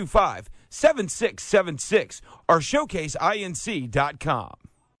 404-325-7676 or showcaseinc.com.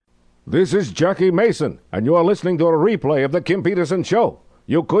 This is Jackie Mason, and you're listening to a replay of the Kim Peterson Show.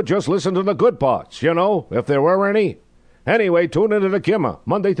 You could just listen to the good parts, you know, if there were any. Anyway, tune into the Kimmer,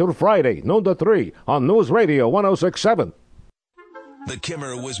 Monday through Friday, noon to 3, on News Radio 106.7. The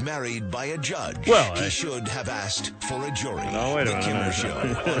Kimmer was married by a judge. Well, he should have asked for a jury. No, wait a minute. The Kimmer Show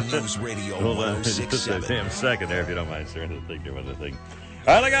on News Radio 106.7. Just a damn second there, if you don't mind, sir. Doing the thing.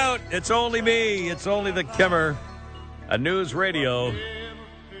 All right, look out. It's only me. It's only the Kimmer on News Radio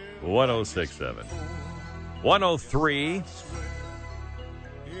 106.7. 103.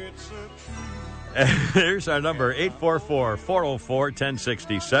 Here's our number,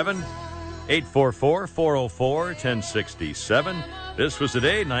 844-404-1067. 844-404-1067. This was the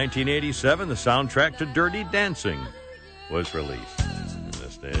day, 1987, the soundtrack to Dirty Dancing was released.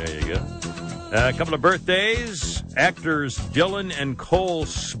 There you go. A couple of birthdays. Actors Dylan and Cole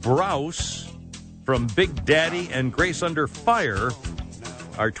Sprouse from Big Daddy and Grace Under Fire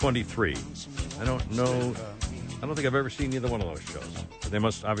are 23. I don't think I've ever seen either one of those shows. They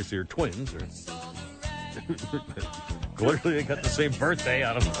must obviously are twins. Or clearly they got the same birthday.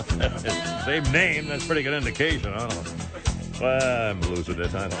 I don't know. Same name. That's a pretty good indication. I don't know. Well, I'm losing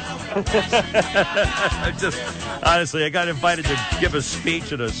it. I don't know. Honestly, I got invited to give a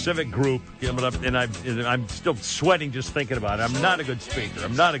speech at a civic group, and I'm still sweating just thinking about it. I'm not a good speaker. Yeah,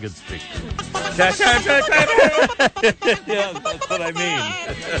 that's what I mean.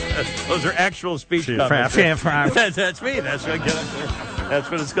 Those are actual speech comments. That's me. That's what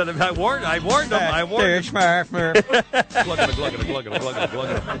it's going to be. I warned them.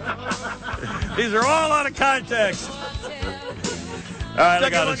 These are all out of context. All right, I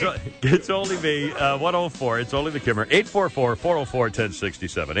got it. It's only me, 104. It's only the Kimmer.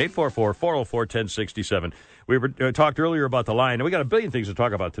 844-404-1067. 844-404-1067. We talked earlier about the line, and we got a billion things to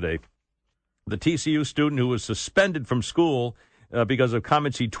talk about today. The TCU student who was suspended from school because of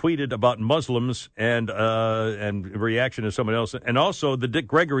comments he tweeted about Muslims and reaction to someone else, and also the Dick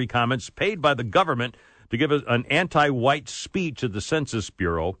Gregory comments paid by the government to give an anti-white speech at the Census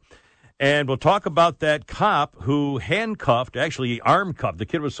Bureau. And we'll talk about that cop who handcuffed, actually arm cuffed. The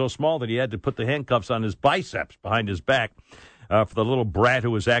kid was so small that he had to put the handcuffs on his biceps behind his back for the little brat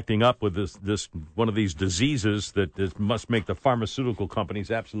who was acting up with this one of these diseases that must make the pharmaceutical companies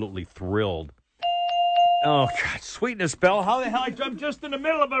absolutely thrilled. Oh, God, sweetness, Bell. How the hell? I'm just in the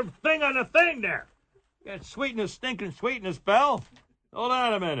middle of a thing on a thing there. Got sweetness, stinking sweetness, Bell. Hold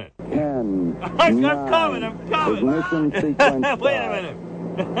on a minute. 10, I'm 9, coming. ignition sequence. Wait a minute.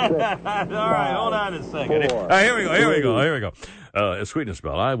 6, all right, hold on a second. 4, all right, here we go. Sweetness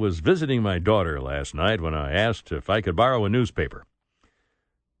Bell, I was visiting my daughter last night when I asked if I could borrow a newspaper.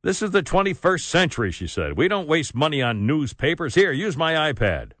 This is the 21st century, she said. We don't waste money on newspapers. Here, use my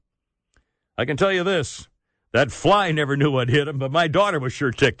iPad. I can tell you this. That fly never knew what hit him, but my daughter was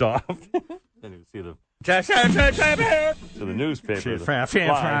sure ticked off. Then you see the... to the newspaper.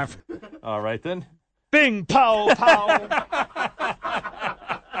 The all right, then. Bing, pow, pow.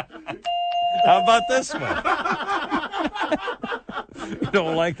 How about this one? You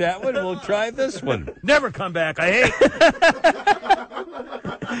don't like that one? We'll try this one. Never come back. I hate.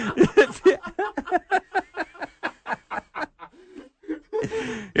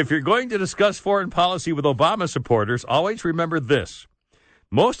 If you're going to discuss foreign policy with Obama supporters, always remember this.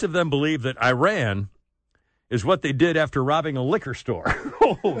 Most of them believe that Iran is what they did after robbing a liquor store.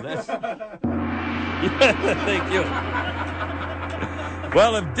 Oh, that's... Thank you.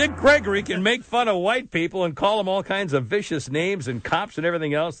 Well, if Dick Gregory can make fun of white people and call them all kinds of vicious names and cops and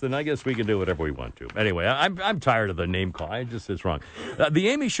everything else, then I guess we can do whatever we want to. Anyway, I'm tired of the name call. It's wrong. The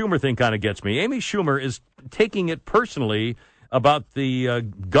Amy Schumer thing kind of gets me. Amy Schumer is taking it personally about the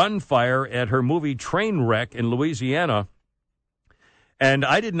gunfire at her movie Trainwreck in Louisiana. And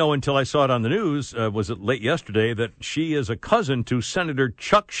I didn't know until I saw it on the news, was it late yesterday, that she is a cousin to Senator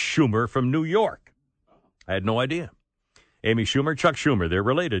Chuck Schumer from New York. I had no idea. Amy Schumer, Chuck Schumer, they're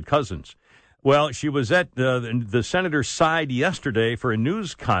related, cousins. Well, she was at the senator's side yesterday for a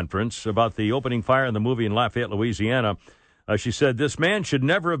news conference about the opening fire in the movie in Lafayette, Louisiana. She said, this man should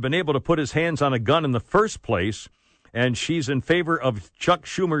never have been able to put his hands on a gun in the first place, and she's in favor of Chuck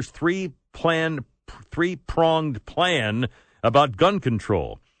Schumer's three-pronged plan about gun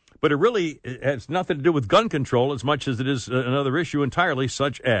control. But it really has nothing to do with gun control as much as it is another issue entirely,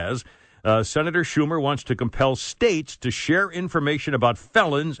 such as Senator Schumer wants to compel states to share information about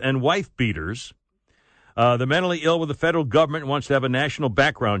felons and wife beaters. The mentally ill with the federal government wants to have a national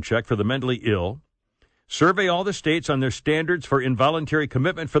background check for the mentally ill. Survey all the states on their standards for involuntary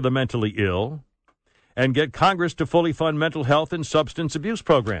commitment for the mentally ill. And get Congress to fully fund mental health and substance abuse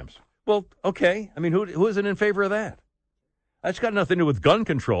programs. Well, okay. I mean, who isn't in favor of that? That's got nothing to do with gun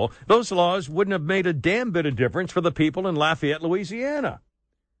control. Those laws wouldn't have made a damn bit of difference for the people in Lafayette, Louisiana.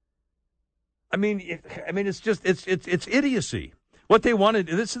 I mean, it's just it's idiocy. What they wanted,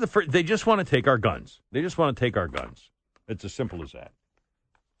 this is they just want to take our guns. They just want to take our guns. It's as simple as that.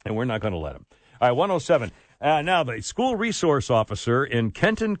 And we're not going to let them. All right, 107. Now, the school resource officer in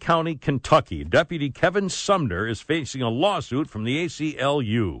Kenton County, Kentucky, Deputy Kevin Sumner, is facing a lawsuit from the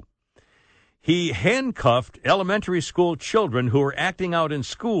ACLU. He handcuffed elementary school children who were acting out in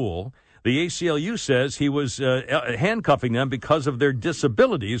school. The ACLU says he was handcuffing them because of their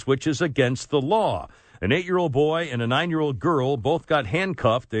disabilities, which is against the law. An 8-year-old boy and a 9-year-old girl both got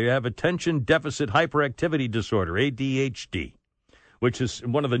handcuffed. They have attention deficit hyperactivity disorder, ADHD, which is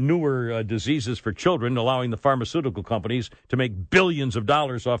one of the newer diseases for children, allowing the pharmaceutical companies to make billions of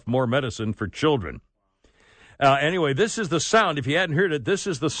dollars off more medicine for children. Anyway, this is the sound. If you hadn't heard it, this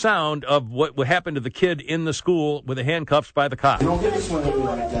is the sound of what happened to the kid in the school with the handcuffs by the cops. Don't get this one that we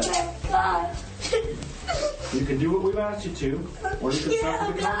like that. You can do what we've asked you to, or you can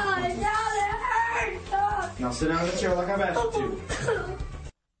suffer the consequences. Now sit down in the chair like I've asked you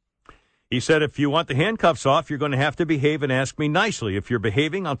to. He said, if you want the handcuffs off, you're going to have to behave and ask me nicely. If you're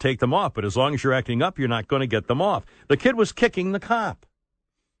behaving, I'll take them off. But as long as you're acting up, you're not going to get them off. The kid was kicking the cop.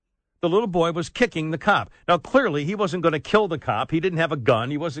 The little boy was kicking the cop. Now, clearly, he wasn't going to kill the cop. He didn't have a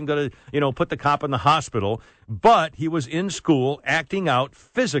gun. He wasn't going to, put the cop in the hospital. But he was in school acting out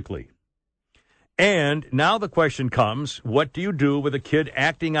physically. And now the question comes, what do you do with a kid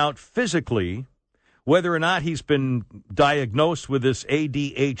acting out physically, whether or not he's been diagnosed with this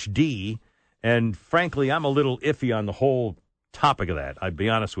ADHD? And frankly, I'm a little iffy on the whole topic of that. I'd be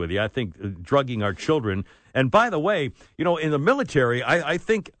honest with you. I think drugging our children. And by the way, in the military, I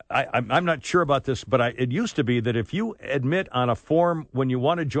think, I'm not sure about this, but it used to be that if you admit on a form when you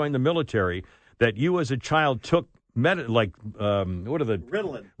want to join the military that you as a child took what are the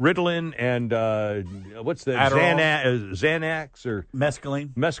Ritalin and what's the Xanax or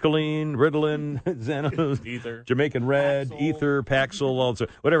mescaline, Ritalin, Xanax, ether, Jamaican Red, Paxil. Ether, Paxil, also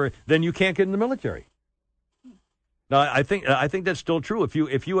whatever. Then you can't get in the military. Now, I think that's still true.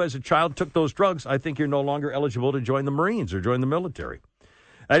 If you as a child took those drugs, I think you're no longer eligible to join the Marines or join the military.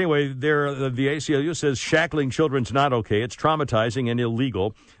 Anyway, the ACLU says shackling children's not okay. It's traumatizing and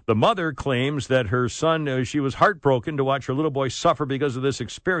illegal. The mother claims that her son, she was heartbroken to watch her little boy suffer because of this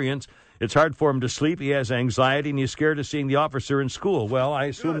experience. It's hard for him to sleep. He has anxiety, and he's scared of seeing the officer in school. Well, I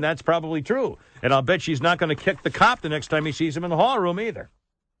assume that's probably true. And I'll bet she's not going to kick the cop the next time he sees him in the hall room either.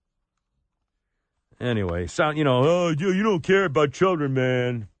 Anyway, you don't care about children,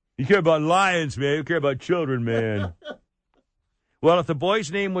 man. You care about lions, man. You care about children, man. Well, if the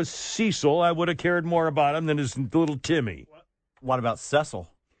boy's name was Cecil, I would have cared more about him than his little Timmy. What about Cecil?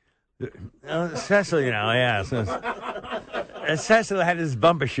 Cecil, yeah. Cecil had his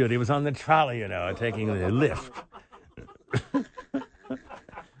bumper shoot. He was on the trolley, taking the lift.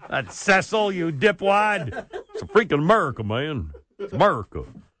 That's Cecil, you dipwad. It's a freaking America, man. It's America.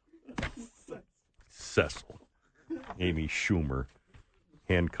 Cecil. Amy Schumer.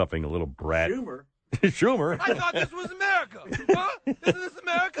 Handcuffing a little brat. Schumer? I thought this was America. Huh? Isn't this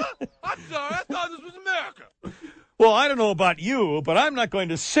America? I'm sorry. I thought this was America. Well, I don't know about you, but I'm not going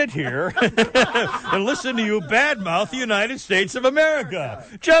to sit here and listen to you badmouth the United States of America.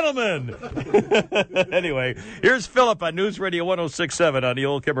 Gentlemen. Anyway, here's Philip on News Radio 106.7 on the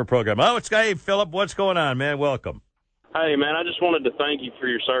Old Kimmer program. Hey, Philip, what's going on, man? Welcome. Hey, man, I just wanted to thank you for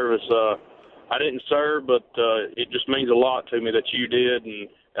your service. I didn't serve, but it just means a lot to me that you did and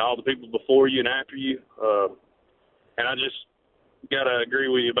all the people before you and after you. And I just got to agree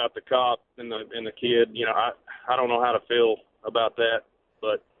with you about the cop and the kid. I don't know how to feel about that,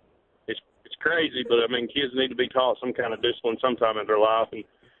 but it's crazy. But, I mean, kids need to be taught some kind of discipline sometime in their life. And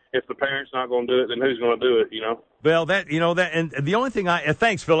if the parent's not going to do it, then who's going to do it, Well, and the only thing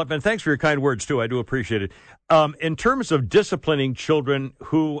thanks, Philip, and thanks for your kind words, too. I do appreciate it. In terms of disciplining children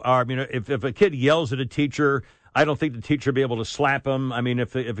who are, if a kid yells at a teacher, I don't think the teacher will be able to slap him. I mean,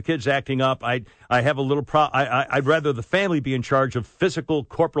 if a kid's acting up, I have a little I'd rather the family be in charge of physical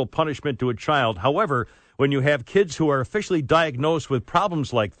corporal punishment to a child. However, when you have kids who are officially diagnosed with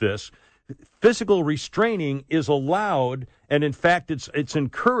problems like this, physical restraining is allowed, and in fact, it's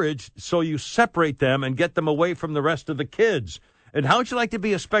encouraged. So you separate them and get them away from the rest of the kids. And how'd you like to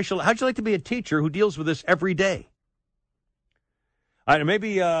be a teacher who deals with this every day?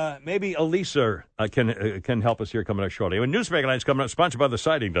 Maybe Elisa can help us here coming up shortly. News Headlines coming up, sponsored by the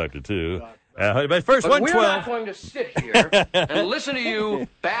Siding Doctor, too. But first, but 112. We're not going to sit here and listen to you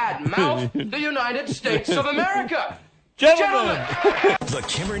badmouth the United States of America. Gentlemen! The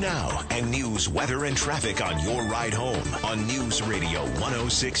Kimmer Now and news, weather, and traffic on your ride home on News Radio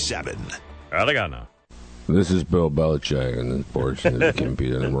 106.7. All right, now. This is Bill Belichick, and this portion of Kim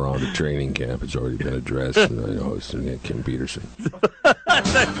Peterson, and we're on the training camp. It's already been addressed, and I'm hosting Kim Peterson.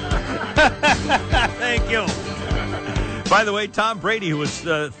 Thank you. By the way, Tom Brady, who was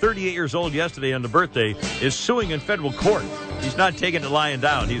 38 years old yesterday on the birthday, is suing in federal court. He's not taking it lying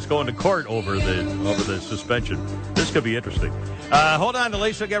down. He's going to court over the suspension. This could be interesting. Hold on,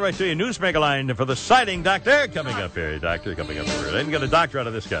 Lisa. Get right to you. News Line for the Siding Doctor coming up here. Doctor coming up here. I didn't get a doctor out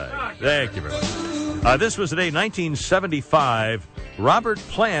of this guy. Thank you very much. This was the day 1975. Robert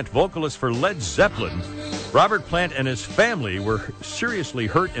Plant, vocalist for Led Zeppelin. Robert Plant and his family were seriously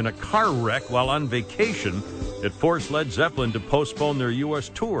hurt in a car wreck while on vacation. It forced Led Zeppelin to postpone their U.S.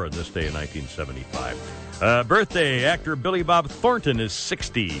 tour on this day in 1975. Birthday, actor Billy Bob Thornton is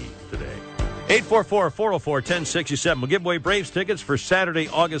 60 today. 844-404-1067. We'll give away Braves tickets for Saturday,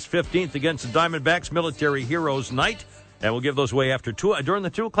 August 15th against the Diamondbacks Military Heroes Night. And we'll give those away during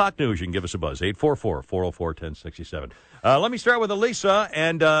the 2 o'clock news. You can give us a buzz, 844-404-1067. Let me start with Elisa,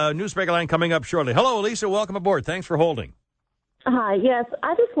 and Newsmaker Line coming up shortly. Hello, Elisa. Welcome aboard. Thanks for holding. Hi, yes.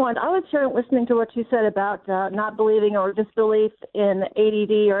 I was listening to what you said about not believing or disbelief in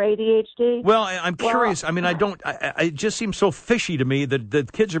ADD or ADHD. Well, I'm curious. I mean, it just seems so fishy to me that the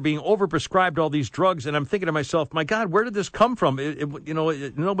kids are being overprescribed all these drugs, and I'm thinking to myself, my God, where did this come from?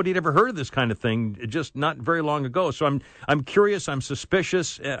 Nobody had ever heard of this kind of thing just not very long ago. So I'm curious. I'm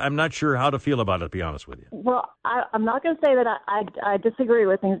suspicious. I'm not sure how to feel about it, to be honest with you. Well, I'm not going to say that I disagree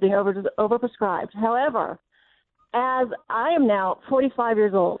with things being overprescribed. However, as I am now 45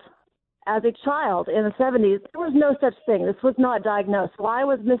 years old, as a child in the 70s, there was no such thing. This was not diagnosed. So I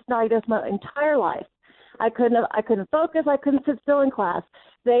was misdiagnosed my entire life. I couldn't focus. I couldn't sit still in class.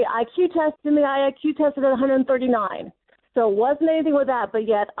 They IQ tested me. I IQ tested at 139. So it wasn't anything with that, but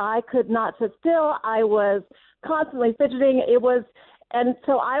yet I could not sit still. I was constantly fidgeting. And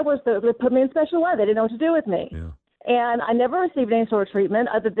so they put me in special ed. They didn't know what to do with me. Yeah. And I never received any sort of treatment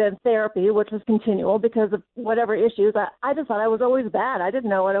other than therapy, which was continual because of whatever issues. I just thought I was always bad. I didn't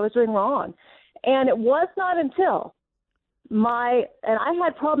know what I was doing wrong. And it was not until and I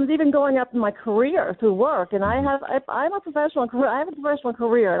had problems even going up in my career through work. And I have a professional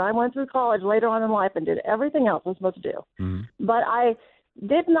career, and I went through college later on in life and did everything else I was supposed to do. Mm-hmm. But I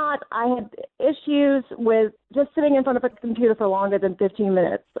had issues with just sitting in front of a computer for longer than 15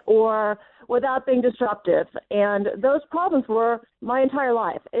 minutes or without being disruptive. And those problems were my entire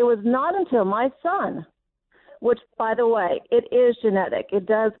life. It was not until my son, which, by the way, it is genetic. It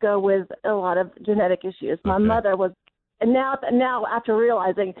does go with a lot of genetic issues. My mother was, and now after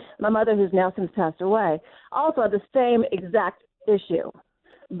realizing my mother, who's now since passed away, also had the same exact issue.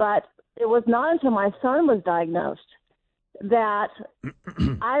 But it was not until my son was diagnosed that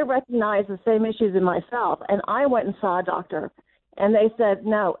I recognized the same issues in myself, and I went and saw a doctor, and they said,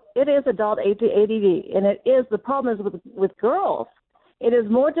 no, it is adult ADD, and it is, the problem is with girls. It is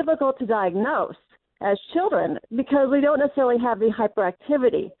more difficult to diagnose as children because we don't necessarily have the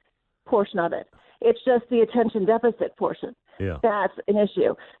hyperactivity portion of it. It's just the attention deficit portion. Yeah. That's an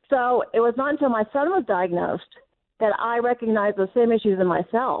issue. So it was not until my son was diagnosed that I recognized the same issues in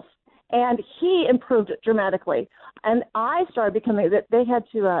myself. And he improved dramatically. And I started becoming, they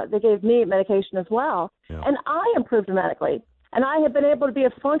gave me medication as well. Yeah. And I improved dramatically. And I have been able to be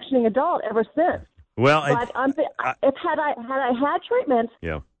a functioning adult ever since. Well, but had I had treatment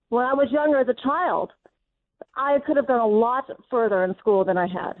when I was younger as a child, I could have gone a lot further in school than I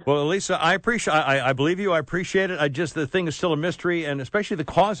had. Well, Lisa, I believe you. I appreciate it. The thing is still a mystery, and especially the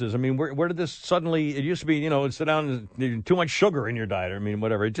causes. I mean, where did this suddenly? It used to be, sit down and too much sugar in your diet. I mean,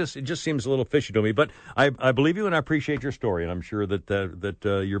 whatever. It just seems a little fishy to me. But I believe you, and I appreciate your story, and I'm sure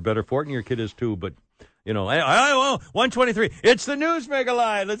that you're better for it, and your kid is too. But 123. It's the News Mega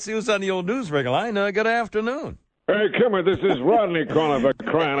Line. Let's see who's on the old News Mega Line. Good afternoon. Hey, Kimmer, this is Rodney calling for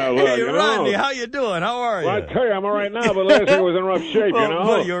crying out loud. Hey, Rodney, how you doing? How are you? Well, I tell you, I'm all right now, but last week I was in rough shape, you know?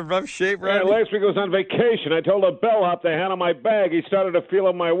 Well, you were in rough shape, Rodney? Yeah, last week I was on vacation. I told a bellhop to hand him my bag. He started to feel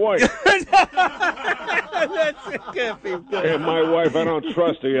on my wife. That can't be good. And my wife, I don't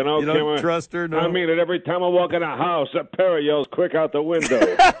trust her, you know, You don't Kimmer? trust her, no? I mean it. Every time I walk in a house, a parrot yells, quick out the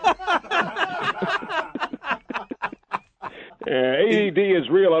window. ADD is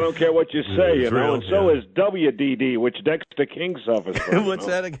real. I don't care what you say, you know. Real, and so is WDD, which Dexter King suffers from. What's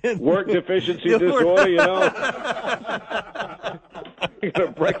that again? Work deficiency disorder, you know. A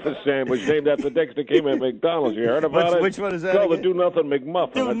breakfast sandwich named after Dexter King at McDonald's. You heard about it? Which one is that? Called the Do Nothing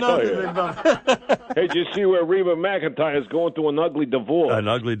McMuffin. Hey, did you see where Reba McEntire is going through an ugly divorce? An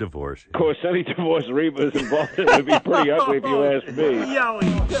ugly divorce. Of course, any divorce Reba is involved in would be pretty ugly if you ask me.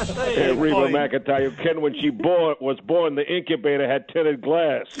 Reba McEntire, Ken, when she was born, the incubator had tinted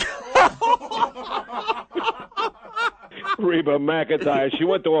glass. Reba McEntire, she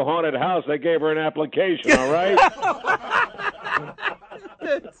went to a haunted house. They gave her an application, all right?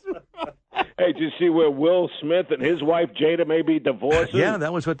 Hey, did you see where Will Smith and his wife Jada may be divorcing? Yeah,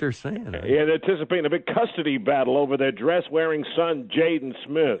 that was what they're saying. Yeah, they're anticipating a big custody battle over their dress-wearing son, Jaden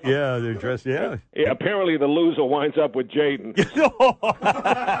Smith. Yeah, their dress, yeah. Apparently the loser winds up with Jaden.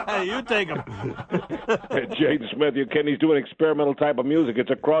 You take him. Jaden Smith, he's doing experimental type of music.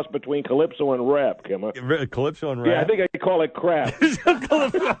 It's a cross between calypso and rap, Kimmer. Calypso and rap? Yeah, I think they call it crap.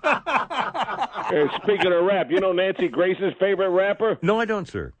 Speaking of rap, you know Nancy Grace's favorite rapper? No, I don't,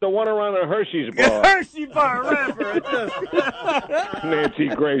 sir. The one around the Hershey's bar. Hershey bar rapper. Nancy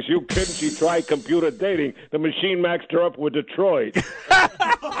Grace, you kidding? She tried computer dating. The machine maxed her up with Detroit.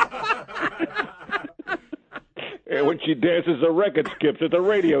 And when she dances the record skips at the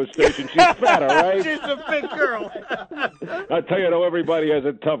radio station, she's fat, all right? She's a big girl. I tell you, though, everybody has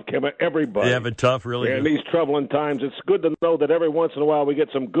it tough, Kimmer. Everybody. You have it tough, really? In these troubling times, it's good to know that every once in a while we get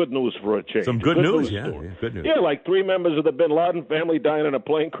some good news for a change. Some good news, yeah, good news. Yeah, like 3 members of the Bin Laden family dying in a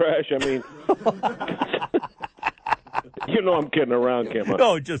plane crash. I mean, you know I'm kidding around, Kimmer.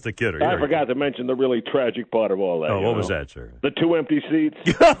 No, just a kidder. I forgot to mention the really tragic part of all that. Oh, what was that, sir? The 2 empty seats.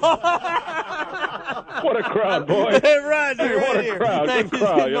 What a crowd, boy. Hey, Rodney, hey, what a crowd. Good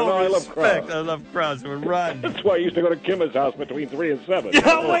crowd. You know, I love crowds. I love crowds. We're Rodney. That's why I used to go to Kimmer's house between 3 and 7.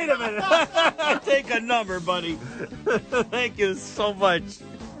 Yeah, wait a minute. Take a number, buddy. Thank you so much,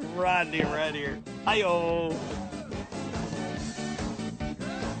 Rodney, right here. Hi-yo.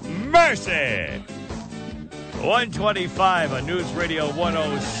 Mercy. 125 on News Radio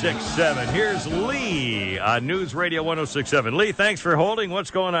 106.7. Here's Lee on News Radio 106.7. Lee, thanks for holding.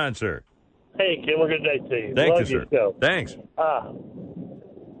 What's going on, sir? Hey, Kim, good day to you. Thank Love you, your sir. show. Thanks.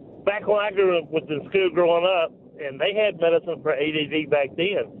 Back when I grew up with in school growing up, and they had medicine for ADD back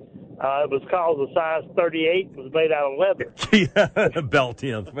then. It was called the size 38. It was made out of leather. Yeah, belt,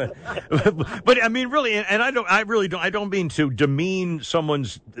 yeah. But I mean, really, and I don't mean to demean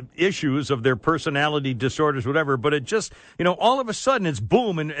someone's issues of their personality disorders, whatever. But it just, all of a sudden it's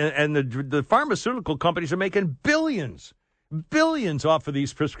boom, and the pharmaceutical companies are making billions off of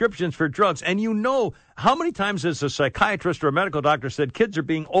these prescriptions for drugs. And how many times has a psychiatrist or a medical doctor said kids are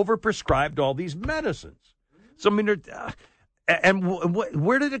being overprescribed all these medicines? So I mean,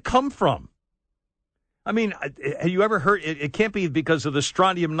 where did it come from? I mean, have you ever heard? It can't be because of the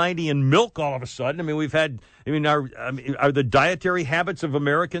strontium 90 in milk all of a sudden. I mean, are the dietary habits of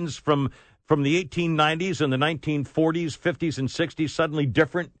Americans from the 1890s and the 1940s, 50s, and 60s suddenly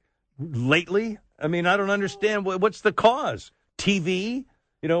different lately? I mean, I don't understand. What's the cause? TV?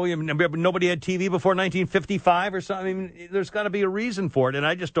 Nobody had TV before 1955 or something. I mean, there's got to be a reason for it, and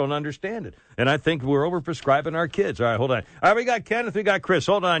I just don't understand it. And I think we're overprescribing our kids. All right, hold on. All right, we got Kenneth, we got Chris.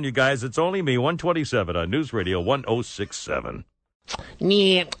 Hold on, you guys. It's only me, 127 on News Radio 1067.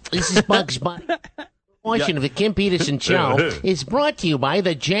 Yeah, this is Bugs Bunny. Portion of the Kim Peterson Show is brought to you by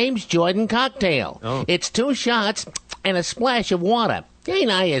the James Jordan Cocktail. Oh. It's 2 shots and a splash of water. Hey,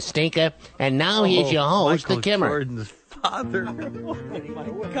 now you stinker. And now here's your host, Michael the Kimmer. Jordan's father. Oh, my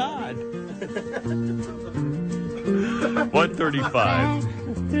God. 135.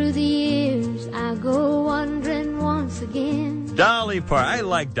 Through the years, I go wandering once again. Dolly Parton. I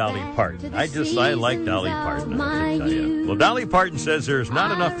like Dolly Parton. I like Dolly Parton. Well, Dolly Parton says there's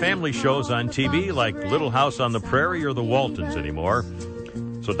not enough family shows on TV like Little House on the Prairie or The Waltons anymore.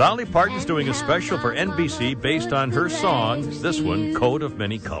 So Dolly Parton's doing a special for NBC based on her song, this one, Coat of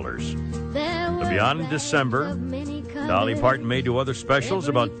Many Colors. It'll be on in December. Dolly Parton may do other specials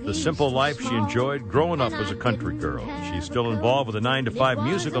about the simple life she enjoyed growing up as a country girl. She's still involved with a 9 to 5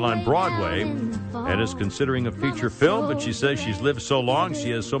 musical on Broadway and is considering a feature film, but she says she's lived so long,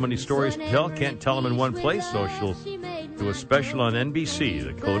 she has so many stories to tell, can't tell them in one place, so she'll do a special on NBC,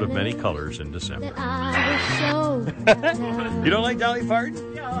 The Coat of Many Colors, in December. You don't like Dolly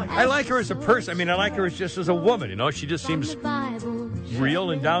Parton? I like her as a person. I mean, I like her just as a woman, She just seems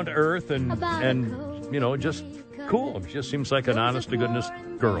real and down to earth and just cool. She just seems like an honest-to-goodness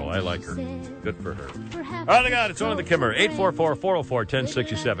girl. I like her. Good for her. All right, I got it. It's on the Kimmer.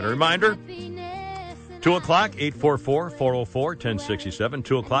 844-404-1067. A reminder, 2 o'clock, 844-404-1067.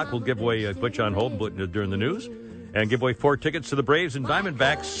 2 o'clock, we'll give away, put you on hold during the news, and give away 4 tickets to the Braves and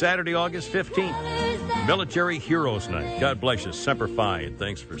Diamondbacks Saturday, August 15th. Military Heroes Night. God bless you. Semper Fi, and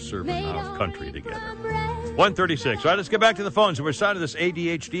thanks for serving our country together. 136. All right, let's get back to the phones. We're starting this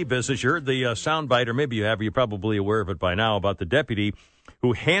ADHD business. You heard the soundbite, or maybe you have. You're probably aware of it by now, about the deputy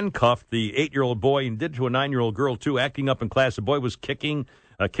who handcuffed the 8-year-old boy and did it to a 9-year-old girl, too, acting up in class. The boy was kicking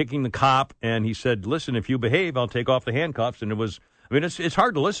the cop, and he said, listen, if you behave, I'll take off the handcuffs. And it was, it's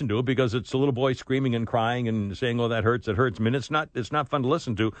hard to listen to because it's a little boy screaming and crying and saying, oh, that hurts, it hurts. I mean, it's not fun to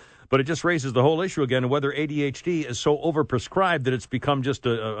listen to, but it just raises the whole issue again of whether ADHD is so overprescribed that it's become just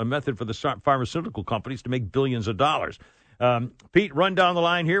a method for the pharmaceutical companies to make billions of dollars. Pete, run down the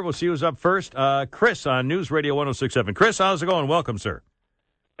line here. We'll see who's up first. Chris on News Radio 1067. Chris, how's it going? Welcome, sir.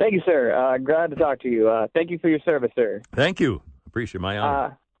 Thank you, sir. Glad to talk to you. Thank you for your service, sir. Thank you. Appreciate my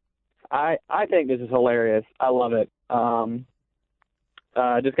honor. I think this is hilarious. I love it.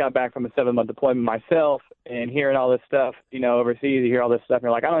 I just got back from a 7-month deployment myself, and hearing all this stuff, overseas, you hear all this stuff, and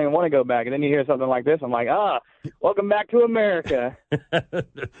you're like, I don't even want to go back. And then you hear something like this, I'm like, welcome back to America.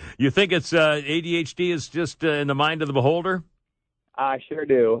 You think it's ADHD is just in the mind of the beholder? I sure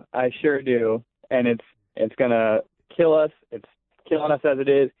do. And it's going to kill us. It's killing us as it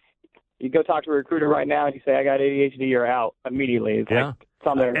is. You go talk to a recruiter right now and you say, I got ADHD, you're out immediately. It's like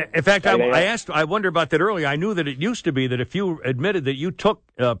something. In fact, I wondered about that earlier. I knew that it used to be that if you admitted that you took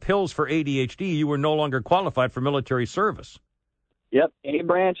pills for ADHD, you were no longer qualified for military service. Yep. Any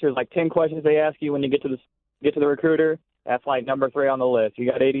branch, there's like 10 questions they ask you when you get to the recruiter. That's like number 3 on the list. You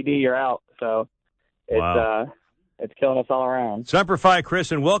got ADD, you're out. So it's killing us all around. Semper Fi,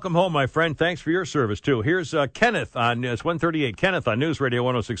 Chris, and welcome home, my friend. Thanks for your service, too. Here's Kenneth on 138. Kenneth on News Radio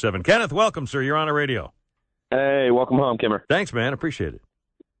 106.7. Kenneth, welcome, sir. You're on the radio. Hey, welcome home, Kimmer. Thanks, man. Appreciate it.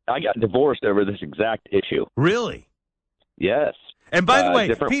 I got divorced over this exact issue. Really? Yes. And by the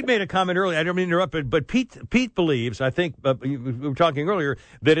way, Pete made a comment earlier. I don't mean to interrupt, but Pete believes, I think we were talking earlier,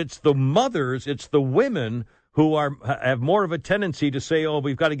 that it's the mothers, it's the women who have more of a tendency to say, oh,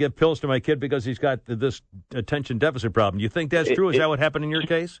 we've got to give pills to my kid because he's got this attention deficit problem. You think that's true? Is that what happened in your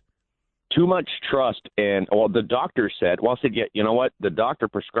case? Too much trust. And, the doctor said, I said, yeah, you know what? The doctor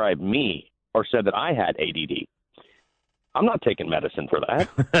prescribed me or said that I had ADD. I'm not taking medicine for that.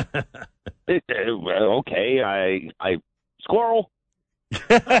 Okay, I squirrel.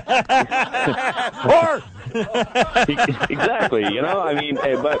 Or exactly, I mean,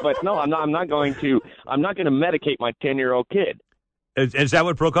 but no, I'm not going to medicate my 10-year-old kid. Is that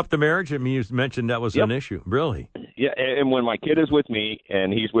what broke up the marriage? I mean, you mentioned that was an issue. Really? Yeah, and when my kid is with me,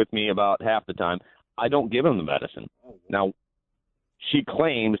 and he's with me about half the time, I don't give him the medicine. Now, she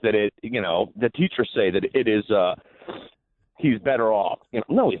claims that the teachers say that it is, he's better off.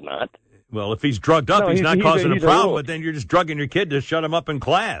 No, he's not. Well, if he's drugged up, he's not causing a problem, but then you're just drugging your kid to shut him up in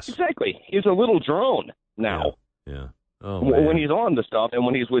class. Exactly. He's a little drone now. Yeah. Oh, when he's on the stuff and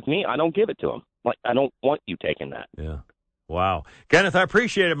when he's with me, I don't give it to him. Like, I don't want you taking that. Yeah. Wow. Kenneth, I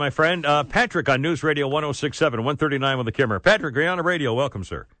appreciate it, my friend. Patrick on News Radio 106.7, 139 with the Kimmer. Patrick, you're on the radio. Welcome,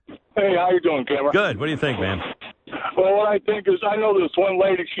 sir. Hey, how you doing, Kimmer? Good. What do you think, man? Well, what I think is I know this one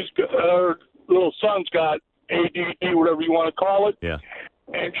lady, her little son's got ADD, whatever you want to call it. Yeah.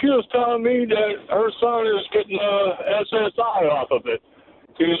 And she was telling me that her son is getting SSI off of it.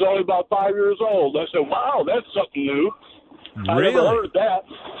 He's only about 5 years old. I said, wow, that's something new. Really? I never heard of that.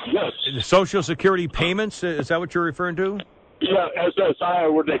 Yes. Social Security payments, is that what you're referring to? Yeah, SSI,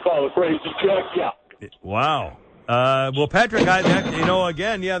 or what they call it, crazy check, yeah. Wow. Well, Patrick,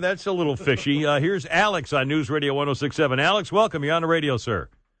 again, that's a little fishy. Here's Alex on News Radio 106.7. Alex, welcome. You're on the radio, sir.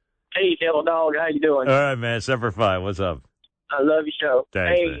 Hey, Yellow Dog, how you doing? All right, man. Semper Fi. What's up? I love your show.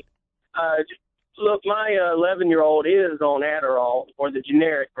 Thanks, man. Look, my 11-year-old is on Adderall, or the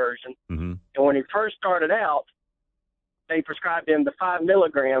generic version. Mm-hmm. And when he first started out, they prescribed him the 5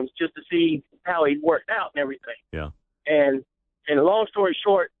 milligrams just to see how he worked out and everything. Yeah. And long story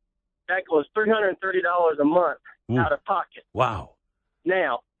short, that was $330 a month out of pocket. Wow.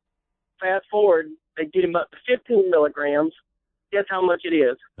 Now, fast forward, they get him up to 15 milligrams. Guess how much it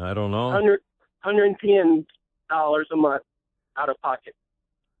is? I don't know. $110 a month out of pocket.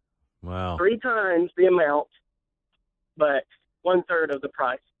 Wow. 3 times the amount, but 1/3 of the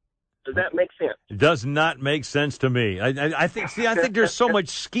price. Does that make sense? It does not make sense to me. I think there's so much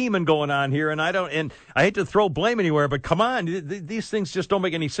scheming going on here, and I hate to throw blame anywhere, but come on, these things just don't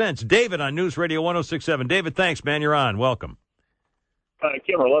make any sense. David on News Radio 106.7. David, thanks, man. You're on. Welcome.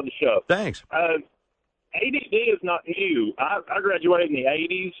 Kim, I love the show. Thanks. ADD is not new. I graduated in the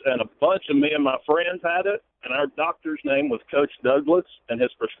 80s, and a bunch of me and my friends had it, and our doctor's name was Coach Douglas, and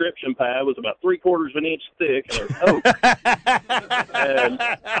his prescription pad was about 3/4 of an inch thick, and it was oak. And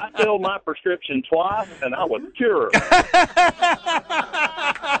I filled my prescription twice, and I was cured.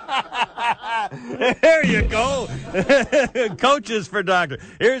 There you go. Coaches for doctor.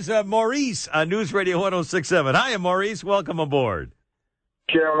 Here's Maurice on News Radio 106.7. Hi, Maurice. Welcome aboard.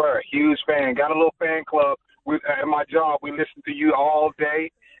 Kimmer, huge fan. Got a little fan club. At my job, we listen to you all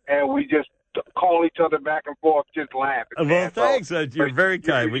day, and we just call each other back and forth, just laughing. Well, thanks. You're very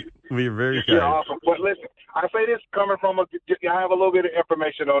kind. We're very kind. You're awesome. But listen, I say this coming from I have a little bit of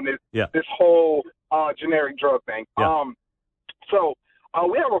information on this. Yeah. This whole generic drug thing. Yeah. So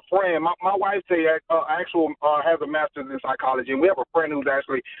we have a friend. My wife has a master's in psychology, and we have a friend who's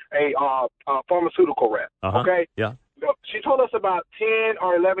actually a pharmaceutical rep. Uh-huh. Okay. Yeah. She told us about 10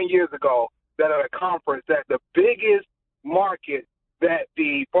 or 11 years ago that at a conference that the biggest market that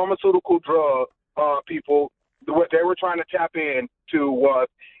the pharmaceutical drug people, what they were trying to tap into was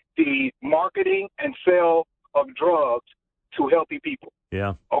the marketing and sale of drugs to healthy people.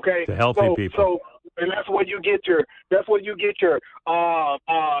 Yeah. Okay. To healthy people. So, and that's what you get your,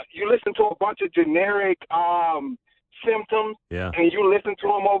 you listen to a bunch of generic symptoms, yeah, and you listen to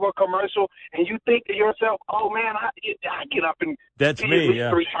them over a commercial, and you think to yourself, "Oh man, I get up and that's see me, at least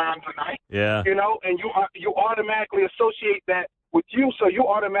yeah, 3 times a night." Yeah, and you automatically associate that with you, so you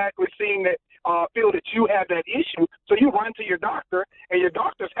automatically feel that you have that issue. So you run to your doctor, and your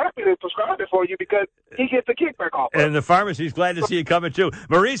doctor's happy to prescribe it for you because he gets a kickback off. And the pharmacy's glad to see you coming too.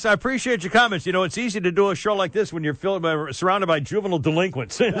 Maurice, I appreciate your comments. You know, it's easy to do a show like this when you're surrounded by juvenile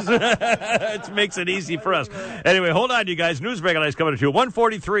delinquents. It makes it easy for us. Anyway, hold on, you guys. News Break is coming at you.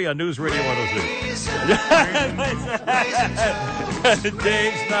 1:43 on News Radio 106.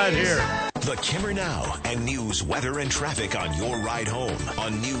 Dave's not here. The Kimmer Now and news, weather, and traffic on your ride home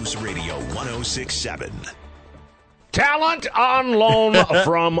on News Radio 106.7. Talent on loan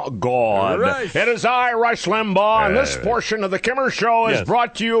from God. Right. It is I, Rush Limbaugh, and this portion of the Kimmer Show is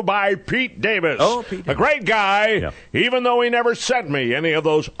brought to you by Pete Davis. Oh, Pete Davis. A great guy, even though he never sent me any of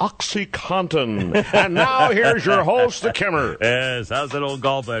those OxyContin. And now here's your host, the Kimmer. Yes, how's that old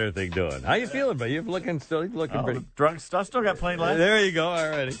gallbladder thing doing? How you feeling, buddy? You're looking pretty. Drunk stuff. Still got plenty left. There you go. All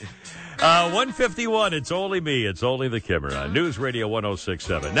righty. 151, it's only me. It's only the Kimmer on News Radio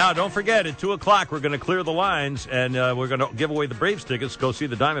 106.7. Now, don't forget, at 2 o'clock, we're going to clear the lines, and we're going to give away the Braves tickets. Go see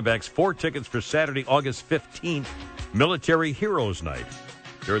the Diamondbacks. 4 tickets for Saturday, August 15th, Military Heroes Night.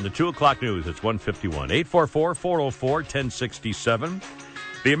 During the 2 o'clock news, it's 151. 844-404-1067.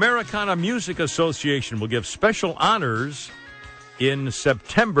 The Americana Music Association will give special honors in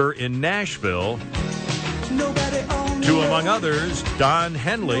September in Nashville to, among others, Don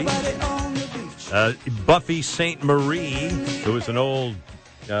Henley, Buffy St. Marie, who was an old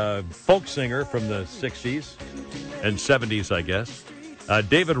folk singer from the 60s and 70s, I guess.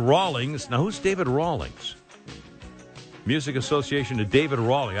 David Rawlings. Now, who's David Rawlings? Music Association to David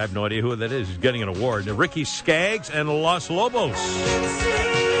Rawlings. I have no idea who that is. He's getting an award. Ricky Skaggs and Los Lobos.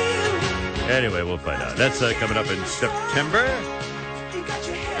 Anyway, we'll find out. That's coming up in September.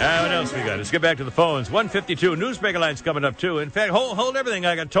 What else we got? Let's get back to the phones. 152. Newsmaker line's coming up, too. In fact, hold everything.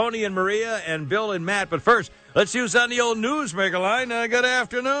 I got Tony and Maria and Bill and Matt. But first, let's use on the old Newsmaker line. Good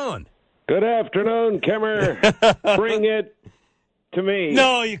afternoon. Good afternoon, Kimmer. Bring it to me.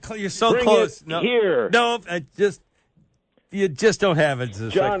 No, you're so Bring close. It no, here. No, you just don't have it.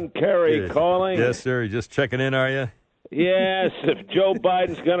 John Kerry calling. Yes, sir. You're just checking in, are you? Yes, if Joe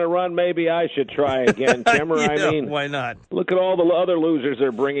Biden's going to run, maybe I should try again, Kimmer. Yeah, I mean, why not? Look at all the other losers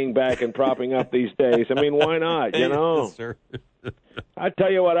they're bringing back and propping up these days. I mean, why not, you know? Yes, sir. I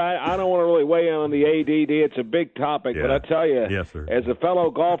tell you what, I don't want to really weigh in on the ADD. It's a big topic, but I tell you, yes, sir. As a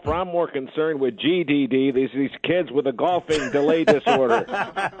fellow golfer, I'm more concerned with GDD, these kids with a golfing delay disorder.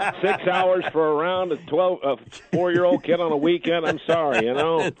 6 hours for a round, a 4-year-old kid on a weekend, I'm sorry, you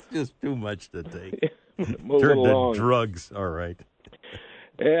know? It's just too much to take. Move Turn it along. to drugs, all right.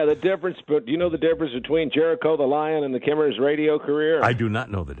 Yeah, the difference, but do you know the difference between Jericho the Lion and the Kimmer's radio career? I do not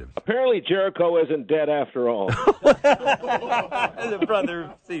know the difference. Apparently Jericho isn't dead after all. The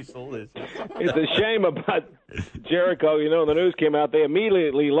brother Cecil is. It's a shame about Jericho. You know, the news came out. They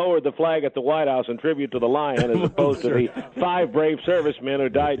immediately lowered the flag at the White House in tribute to the Lion as opposed to the 5 brave servicemen who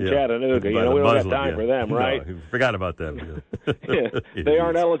died in Chattanooga. You know, we don't have time for them, right? No, forgot about them. They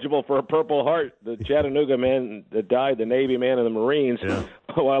aren't eligible for a Purple Heart. The Chattanooga men that died, the Navy man and the Marines. Yeah.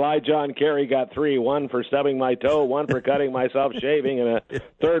 While I, John Kerry, got 3, 1 for stubbing my toe, 1 for cutting myself shaving, and a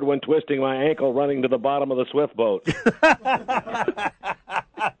 3rd one twisting my ankle running to the bottom of the Swift boat.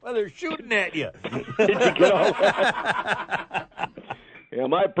 Well, they're shooting at you. Did you get all that? Yeah,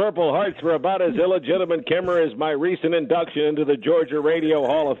 my Purple Hearts were about as illegitimate, Kimmer, as my recent induction into the Georgia Radio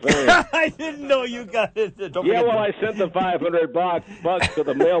Hall of Fame. I didn't know you got it. I sent the $500 to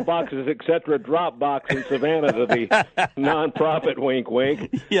the mailboxes, etc. drop box in Savannah to the nonprofit. Wink,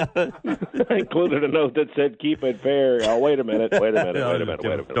 wink. Yeah. I included a note that said, "Keep it fair." Oh, wait a minute.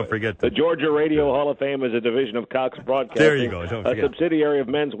 Don't forget the Georgia Radio Hall of Fame is a division of Cox Broadcasting. There you go. Don't forget. A subsidiary of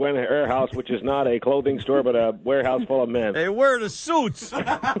Men's Warehouse, which is not a clothing store but a warehouse full of men. They wear the suits. I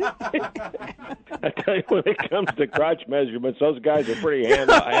tell you, when it comes to crotch measurements, those guys are pretty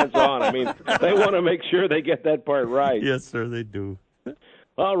hands-on. I mean, they want to make sure they get that part right. Yes, sir, they do.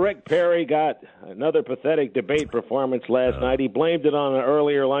 Well, Rick Perry got another pathetic debate performance last night. He blamed it on an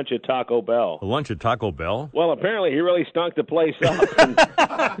earlier lunch at Taco Bell. A lunch at Taco Bell? Well, apparently he really stunk the place up.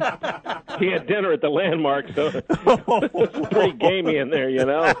 He had dinner at the Landmark, so it was pretty gamey in there, you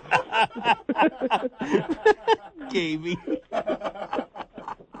know. Gamey.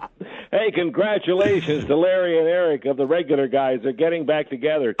 Hey, congratulations to Larry and Eric of the Regular Guys. They're getting back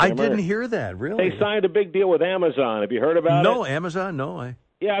together, Kimmer. I didn't hear that, really. They signed a big deal with Amazon. Have you heard about it? No, Amazon? No.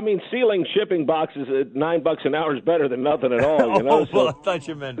 Yeah, I mean, sealing shipping boxes at $9 an hour is better than nothing at all, you know? Well, I thought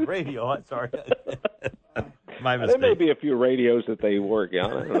you meant radio. I'm sorry. My There mistake. may be a few radios that they work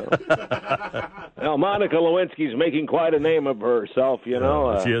on. I don't know. Now, Monica Lewinsky's making quite a name of herself, you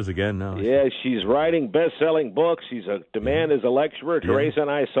know. She is again now. Yeah, she's writing best-selling books. She's a demand as a lecturer. Teresa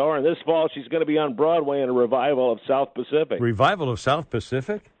and I saw her, and this fall she's going to be on Broadway in a revival of South Pacific. Revival of South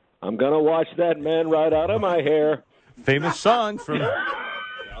Pacific? I'm going to watch that man right out of my hair. Famous song from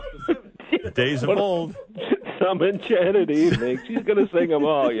days of old. Some enchanted evening. She's going to sing them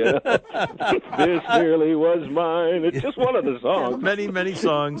all, you know. This nearly was mine. It's just one of the songs. Many, many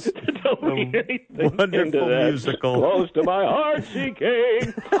songs. Wonderful musical. Close to my heart she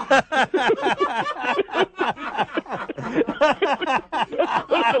came. That's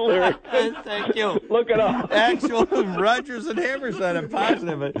the lyrics. Thank you. Look it up. Actual Rodgers and Hammerstein. I'm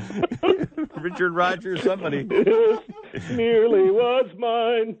positive it. Richard Rodgers, somebody. This nearly was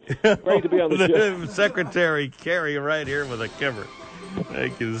mine. Great to be on the show. Secretary Kerry right here with a Kimmer.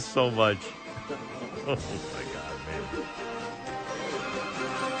 Thank you so much. Oh, my God, man.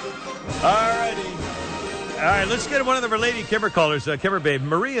 All righty. All right, let's get one of the related Kimmer callers, Kimmer Babe.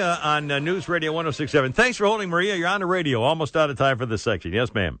 Maria on News Radio 106.7. Thanks for holding, Maria. You're on the radio. Almost out of time for this section.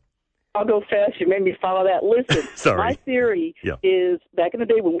 Yes, ma'am. I'll go fast. You made me follow that. Listen, Sorry. My theory is back in the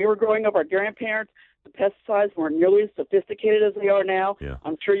day when we were growing up, our grandparents, the pesticides weren't nearly as sophisticated as they are now. Yeah.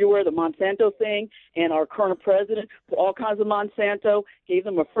 I'm sure you're aware of the Monsanto thing, and our current president put all kinds of Monsanto, gave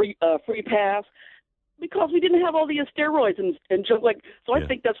them a free pass because we didn't have all the steroids and junk like. So I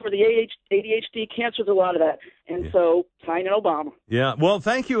think that's where the ADHD, cancer's a lot of that. And so sign in Obama. Yeah. Well,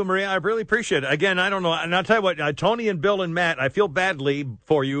 thank you, Maria. I really appreciate it. Again, I don't know. And I'll tell you what, Tony and Bill and Matt, I feel badly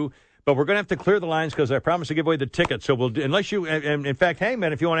for you. But we're going to have to clear the lines because I promised to give away the tickets. So we'll, unless you, and in fact,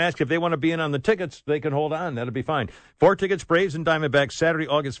 Hangman, if you want to ask if they want to be in on the tickets, they can hold on. That'll be fine. 4 tickets, Braves and Diamondbacks, Saturday,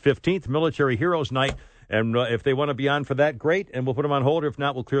 August 15th, Military Heroes Night. And if they want to be on for that, great. And we'll put them on hold. If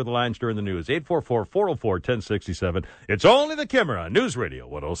not, we'll clear the lines during the news. 844-404-1067. It's only the Kimmer on News Radio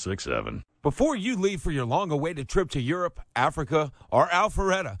 106.7. Before you leave for your long-awaited trip to Europe, Africa, or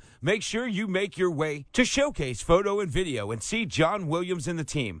Alpharetta, make sure you make your way to Showcase Photo and Video and see John Williams and the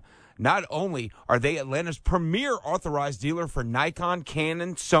team. Not only are they Atlanta's premier authorized dealer for Nikon,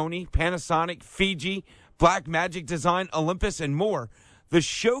 Canon, Sony, Panasonic, Fiji, Blackmagic Design, Olympus, and more, the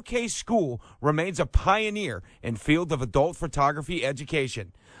Showcase School remains a pioneer in field of adult photography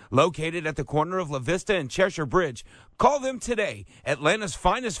education. Located at the corner of La Vista and Cheshire Bridge, call them today. Atlanta's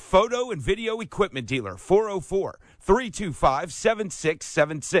finest photo and video equipment dealer,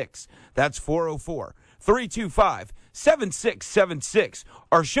 404-325-7676. That's 404-325-7676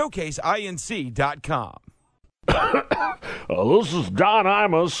 or showcaseinc.com. This is Don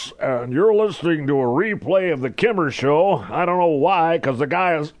Imus, and you're listening to a replay of the Kimmer Show. I don't know why, because the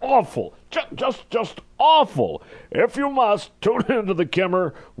guy is awful. Just awful. If you must, tune into the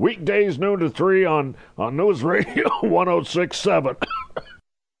Kimmer, weekdays noon to 3 on News Radio 106.7.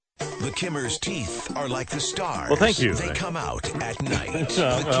 The Kimmer's teeth are like the stars. Well, thank you. They come out at night.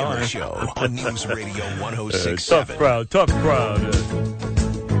 The Kimmer Show on News Radio 106.7. Tough crowd.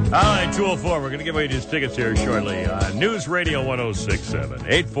 All right, 204. We're going to give away these tickets here shortly. News Radio 106.7.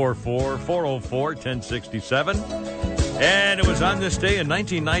 844-404-1067. And it was on this day in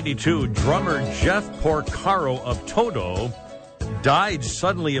 1992, drummer Jeff Porcaro of Toto died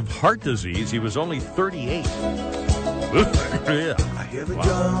suddenly of heart disease. He was only 38. Yeah.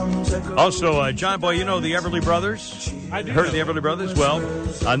 Wow. Also, John Boy, you know the Everly Brothers? I do. Heard of the Everly Brothers? Well,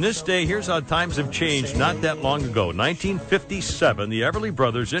 on this day, here's how times have changed not that long ago. 1957, the Everly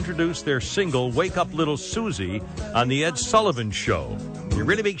Brothers introduced their single, Wake Up Little Susie, on the Ed Sullivan Show. A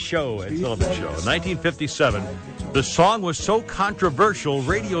really big show, Ed Sullivan Show. In 1957, the song was so controversial,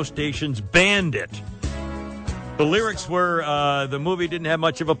 radio stations banned it. The lyrics were, the movie didn't have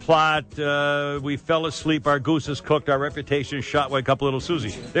much of a plot. We fell asleep. Our goose is cooked. Our reputation is shot. Wake up, little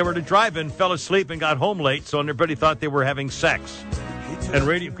Susie. They were to drive-in, fell asleep, and got home late, so everybody thought they were having sex. And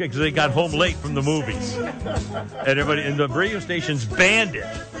radio, because they got home late from the movies. And the radio stations banned it.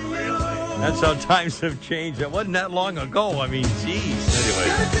 That's how times have changed. It wasn't that long ago. I mean, geez.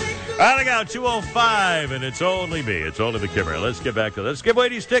 Anyway. All right, I got 205, and it's only me. It's only the Kimmer. Let's get back to let's give away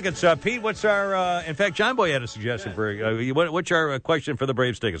these tickets. Pete, what's our, in fact, John Boy had a suggestion for, what's our question for the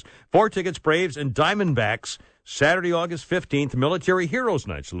Braves tickets? 4 tickets, Braves and Diamondbacks, Saturday, August 15th, Military Heroes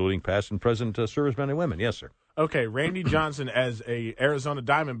Night, saluting past and present servicemen and women. Yes, sir. Okay, Randy Johnson, as a Arizona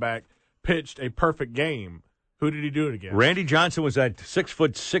Diamondback, pitched a perfect game. Who did he do it against? Randy Johnson was that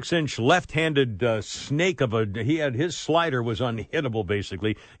 6'6" left-handed snake of a. He had his slider was unhittable.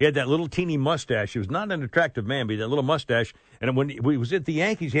 Basically, he had that little teeny mustache. He was not an attractive man, but he had that little mustache. And when he was at the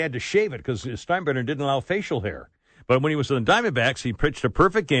Yankees, he had to shave it because Steinbrenner didn't allow facial hair. But when he was on the Diamondbacks, he pitched a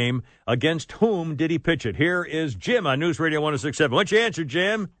perfect game. Against whom did he pitch it? Here is Jim on News Radio 106.7. What's your answer,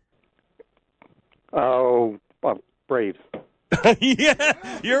 Jim? Oh, Braves.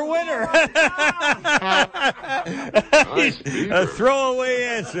 Yeah, you're a winner. A throwaway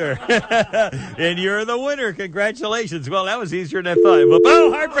answer. And you're the winner. Congratulations. Well, that was easier than I thought.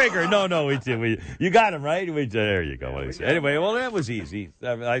 Oh, heartbreaker. No, you got him, right? There you go. Anyway, well, that was easy.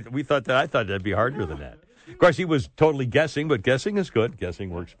 I thought that'd be harder than that. Of course, he was totally guessing, but guessing is good. Guessing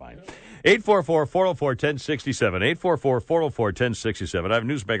works fine. 844-404-1067. 844-404-1067. I have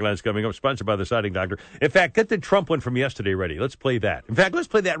news headlines coming up, sponsored by the Siding Doctor. In fact, get the Trump one from yesterday ready. Let's play that. In fact, let's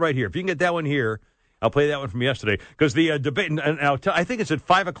play that right here. If you can get that one here, I'll play that one from yesterday. Because the debate, and I think it's at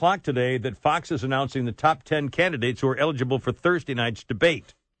 5 o'clock today that Fox is announcing the top 10 candidates who are eligible for Thursday night's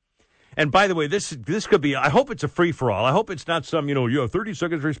debate. And by the way, this could be, I hope it's a free-for-all. I hope it's not some, you have 30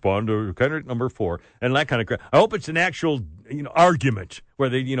 seconds to respond to candidate number 4 and that kind of crap. I hope it's an actual, argument where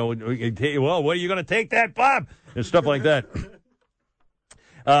they, well, what are you going to take that, Bob? And stuff like that.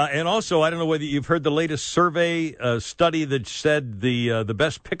 And also, I don't know whether you've heard the latest survey study that said the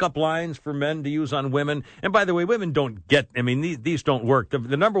best pickup lines for men to use on women. And by the way, women don't get, these don't work.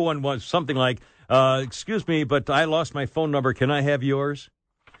 The number one was something like, excuse me, but I lost my phone number. Can I have yours?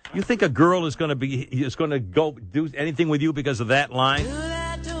 You think a girl is going to go do anything with you because of that line?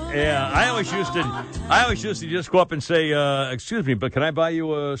 Yeah, I always used to just go up and say, excuse me, but can I buy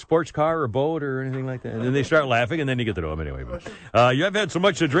you a sports car or boat or anything like that? And then they start laughing, and then you get to know them anyway. But you have had so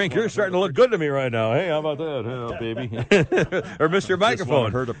much to drink, you're starting to look good to me right now. Hey, how about that, baby? Or Mr.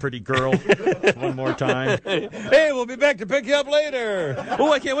 Microphone. Heard a pretty girl one more time. Hey, we'll be back to pick you up later.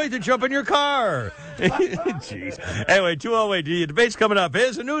 Oh, I can't wait to jump in your car. Jeez. Anyway, 208, the debate's coming up.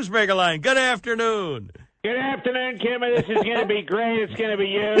 Here's a newsmaker line. Good afternoon. Good afternoon, Kimmy. This is going to be great. It's going to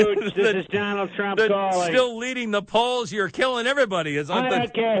be huge. This is Donald Trump calling. Still leading the polls. You're killing everybody. I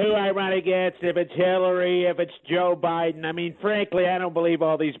don't care who I run against, if it's Hillary, if it's Joe Biden. Frankly, I don't believe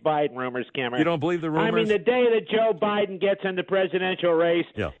all these Biden rumors, Kimmer. You don't believe the rumors? The day that Joe Biden gets in the presidential race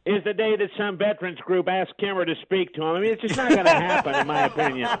is the day that some veterans group asks Kimmer to speak to him. It's just not going to happen, in my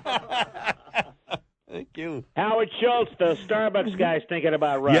opinion. Thank you. Howard Schultz, the Starbucks guy's thinking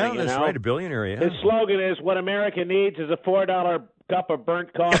about running. Yeah, that's right, a billionaire, yeah. His slogan is, what America needs is a $4 cup of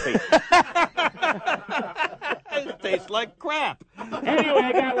burnt coffee. It tastes like crap. Anyway,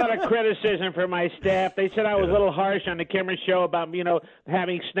 I got a lot of criticism from my staff. They said I was a little harsh on the Kimmer show about,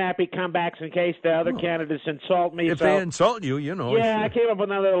 having snappy comebacks in case the other candidates insult me. If they insult you, Yeah, I came up with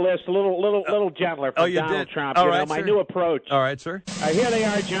another list, a little gentler from Donald Trump. All right, my sir. new approach. All right, sir. Here they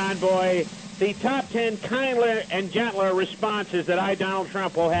are, John Boy. The top 10 kinder and gentler responses that Donald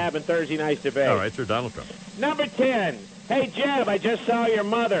Trump, will have in Thursday night's debate. All right, sir, Donald Trump. Number 10. Hey, Jeb, I just saw your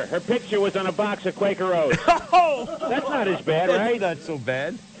mother. Her picture was on a box of Quaker Oats. That's not as bad, right? That's not so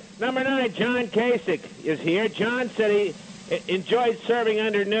bad. Number 9, John Kasich is here. John said he enjoyed serving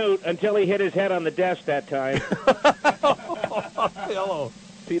under Newt until he hit his head on the desk that time. Hello.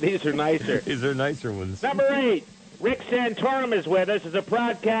 See, these are nicer. These are nicer ones. Number 8. Rick Santorum is with us. As a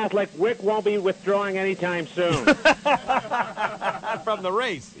proud Catholic, Rick won't be withdrawing anytime soon. From the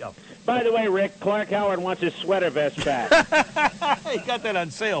race. Yep. By the way, Rick, Clark Howard wants his sweater vest back. He got that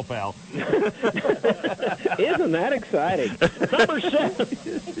on sale, pal. Isn't that exciting? Number 7.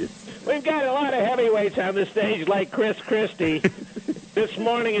 We've got a lot of heavyweights on the stage like Chris Christie. This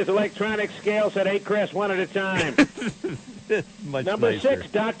morning his electronic scale said, hey, Chris, one at a time. Number 6,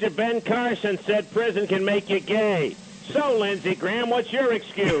 Dr. Ben Carson said prison can make you gay. So, Lindsey Graham, what's your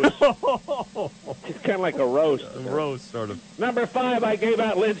excuse? It's kind of like a roast. A roast, sort of. Number 5, I gave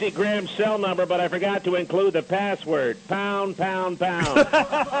out Lindsey Graham's cell number, but I forgot to include the password. Pound, pound, pound.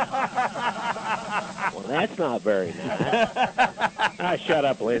 Well, that's not very nice. Shut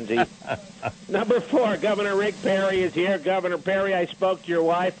up, Lindsey. Number 4, Governor Rick Perry is here. Governor Perry, I spoke to your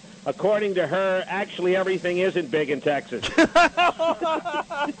wife. According to her, actually everything isn't big in Texas.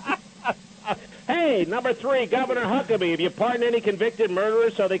 Hey, number 3, Governor Huckabee. Have you pardoned any convicted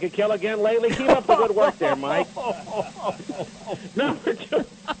murderers so they could kill again lately? Keep up the good work there, Mike. Number 2.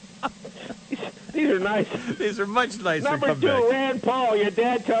 These are nice. These are much nicer. Number 2, Rand Paul. Your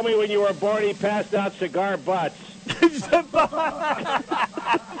dad told me when you were born he passed out cigar butts.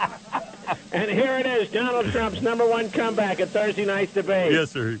 And here it is, Donald Trump's number 1 comeback at Thursday night's debate.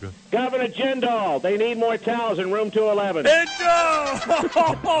 Yes, sir. Here you go. Governor Jindal, they need more towels in room 211.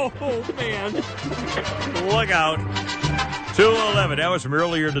 Oh, man. Look out. 211. That was from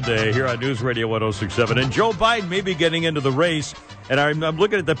earlier today here on News Radio 106.7. And Joe Biden may be getting into the race. And I'm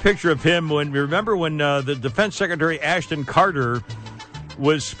looking at the picture of him. Remember when the Defense Secretary Ashton Carter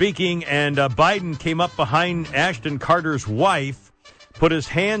was speaking, and Biden came up behind Ashton Carter's wife, put his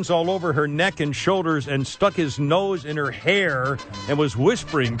hands all over her neck and shoulders, and stuck his nose in her hair and was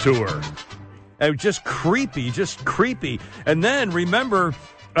whispering to her. And just creepy. And then, remember,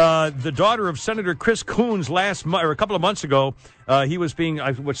 the daughter of Senator Chris Coons a couple of months ago, he was being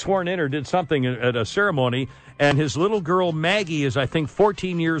sworn in or did something at a ceremony, and his little girl Maggie is, I think,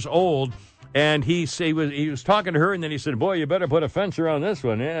 14 years old. And he was talking to her, and then he said, "Boy, you better put a fence around this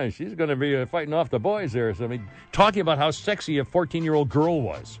one. Yeah, she's going to be fighting off the boys there." So, I mean, talking about how sexy a 14-year-old girl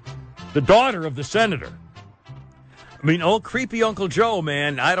was. The daughter of the senator. I mean, old creepy Uncle Joe,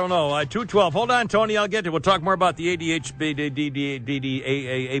 man. I don't know. 212. Hold on, Tony. I'll get to it. We'll talk more about the ADHD.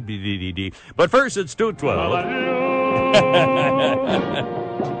 But first, it's 212.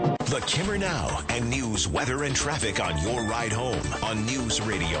 The Kimmer Now and news, weather, and traffic on your ride home on News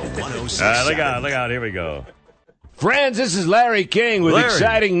Radio 106. Look out. Here we go. Friends, this is Larry King with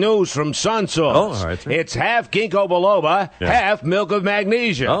exciting news from Sunsource. Oh, all right, it's half ginkgo biloba, half milk of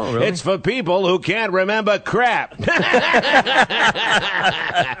magnesia. Oh, really? It's for people who can't remember crap.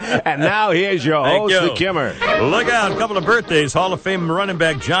 And now here's your host, the Kimmer. Look out, a couple of birthdays. Hall of Fame running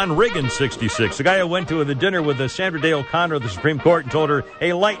back John Riggin, 66. The guy who went to the dinner with Sandra Day O'Connor of the Supreme Court and told her,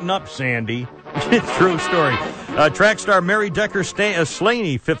 "Hey, lighten up, Sandy." True story. Track star Mary Decker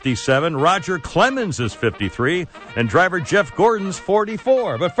Slaney, 57. Roger Clemens is 53. And driver Jeff Gordon's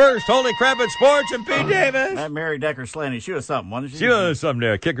 44. But first, holy crap, it's sports and Pete Davis. That Mary Decker Slaney, she was something, wasn't she? She was something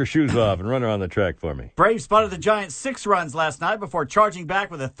there. Kick her shoes off and run her on the track for me. Braves spotted the Giants 6 runs last night before charging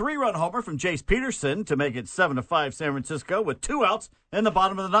back with a 3-run homer from Jace Peterson to make it 7-5 San Francisco with 2 outs in the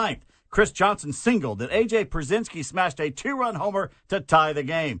bottom of the ninth. Chris Johnson singled, and A.J. Przinsky smashed a 2-run homer to tie the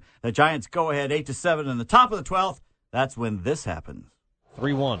game. The Giants go ahead 8-7 in the top of the 12th. That's when this happens.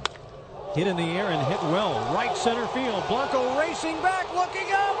 3-1. Hit in the air and hit well. Right center field. Blanco racing back,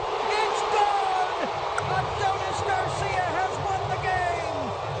 looking up. It's gone! Adonis Garcia has won the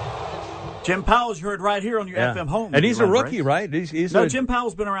game! Jim Powell's heard right here on your FM home. And he's a rookie, right? Jim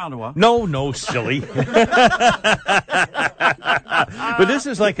Powell's been around a while. No, silly. But this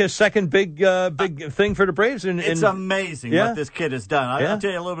is like his second big thing for the Braves. It's amazing what this kid has done. I'll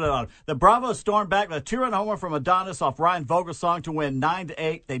tell you a little bit about it. The Bravos stormed back with a 2-run homer from Adonis off Ryan Vogelsong to win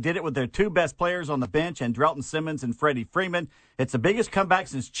 9-8. They did it with their 2 best players on the bench, Andrelton Simmons and Freddie Freeman. It's the biggest comeback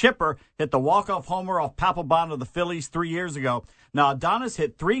since Chipper hit the walk-off homer off Papelbon of the Phillies 3 years ago. Now, Adonis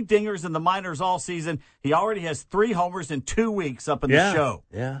hit 3 dingers in the minors all season. He already has 3 homers in 2 weeks up in the show.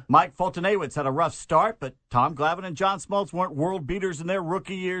 Yeah. Mike Fultonewicz had a rough start, but Tom Glavine and John Smoltz weren't world beaters in their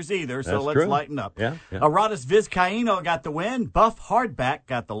rookie years either, so let's lighten up. Yeah. Aradis Vizcaíno got the win. Buff Hardback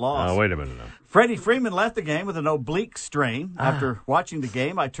got the loss. Oh, wait a minute now. Freddie Freeman left the game with an oblique strain. After watching the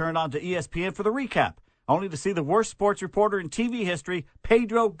game, I turned on to ESPN for the recap, only to see the worst sports reporter in TV history,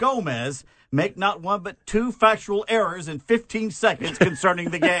 Pedro Gomez, make not one but 2 factual errors in 15 seconds concerning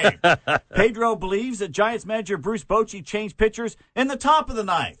the game. Pedro believes that Giants manager Bruce Bochy changed pitchers in the top of the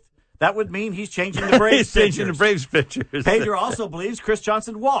ninth. That would mean he's changing the Braves pitchers. He's changing the Braves pitchers. Pedro also believes Chris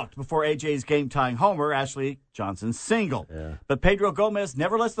Johnson walked before AJ's game-tying homer, Ashley Johnson singled. Yeah. But Pedro Gomez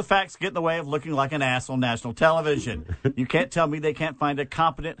never lets the facts get in the way of looking like an ass on national television. You can't tell me they can't find a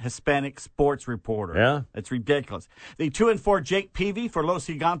competent Hispanic sports reporter. Yeah. It's ridiculous. The 2-4 Jake Peavy for Los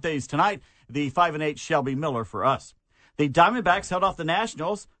Gigantes tonight. The 5-8 Shelby Miller for us. The Diamondbacks held off the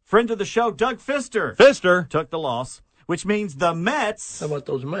Nationals. Friend of the show, Doug Fister. Took the loss, which means the Mets. How about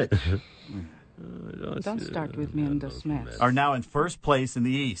those Mets? Don't start with me on those Mets. Are now in first place in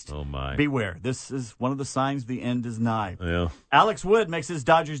the East. Oh, my. Beware. This is one of the signs the end is nigh. Yeah. Alex Wood makes his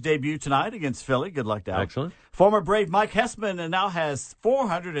Dodgers debut tonight against Philly. Good luck to Alex. Excellent. Former Brave Mike Hessman now has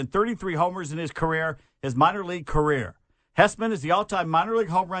 433 homers in his career, his minor league career. Hessman is the all-time minor league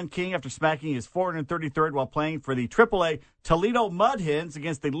home run king after smacking his 433rd while playing for the AAA Toledo Mud Hens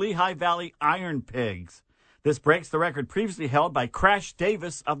against the Lehigh Valley Iron Pigs. This breaks the record previously held by Crash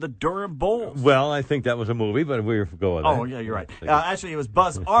Davis of the Durham Bulls. Well, I think that was a movie, but we're going there. Oh, yeah, you're right. Actually, it was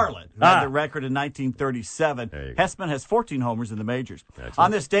Buzz Arlett who had the record in 1937. Hessman has 14 homers in the majors. Excellent. On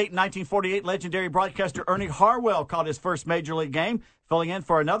this date in 1948, legendary broadcaster Ernie Harwell called his first major league game, filling in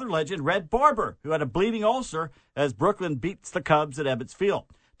for another legend, Red Barber, who had a bleeding ulcer as Brooklyn beats the Cubs at Ebbets Field.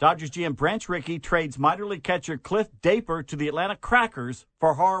 Dodgers GM Branch Rickey trades minor league catcher Cliff Daper to the Atlanta Crackers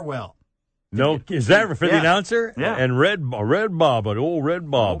for Harwell. No, is that for the announcer? Yeah. And Red Baba, old Red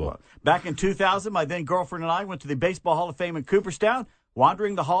Baba. Back in 2000, my then girlfriend and I went to the Baseball Hall of Fame in Cooperstown.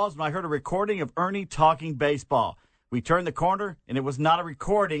 Wandering the halls when I heard a recording of Ernie talking baseball. We turned the corner, and it was not a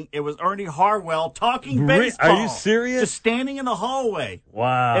recording. It was Ernie Harwell talking baseball. Are you serious? Just standing in the hallway.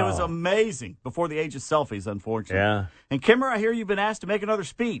 Wow. It was amazing. Before the age of selfies, unfortunately. Yeah. And Kimmer, I hear you've been asked to make another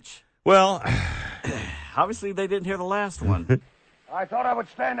speech. Well, obviously they didn't hear the last one. I thought I would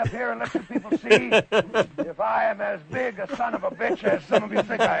stand up here and let you people see if I am as big a son of a bitch as some of you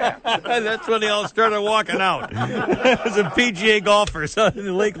think I am. That's when they all started walking out. It was a PGA golfers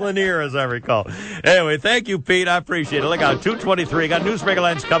on Lake Lanier, as I recall. Anyway, thank you, Pete. I appreciate it. Look out, 2:23. Got News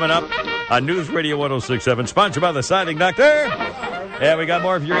Lines coming up on News Radio 106.7, sponsored by the Siding Doctor. And we got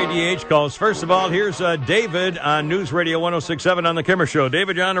more of your ADH calls. First of all, here's David on News Radio 106.7 on The Kimmer Show.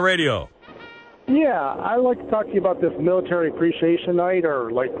 David, you're on the radio. Yeah, I'd like to talk to you about this military appreciation night,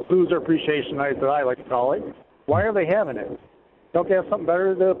 or like loser appreciation night that I like to call it. Why are they having it? Don't they have something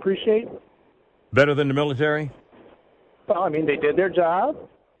better to appreciate? Better than the military? Well, I mean, they did their job.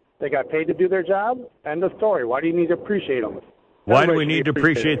 They got paid to do their job. End of story. Why do you need to appreciate them? Why do we need to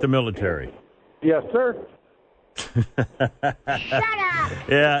appreciate the military? Yes, sir. Shut up!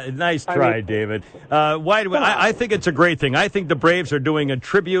 Yeah, nice try, David. Why do I think it's a great thing. I think the Braves are doing a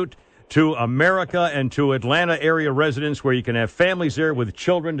tribute to America and to Atlanta area residents, where you can have families there with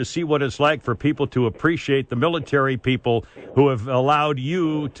children to see what it's like for people to appreciate the military people who have allowed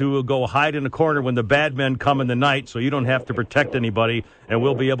you to go hide in a corner when the bad men come in the night, so you don't have to protect anybody, and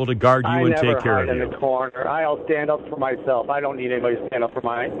we'll be able to guard you and take care of you. I never hide in the corner. I'll stand up for myself. I don't need anybody to stand up for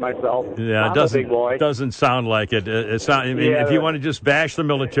myself. Yeah, I'm a big boy. Doesn't sound like it. If you want to just bash the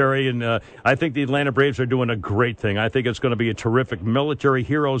military, and I think the Atlanta Braves are doing a great thing. I think it's going to be a terrific military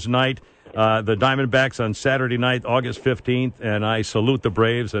heroes night. The Diamondbacks on Saturday night, August 15th, and I salute the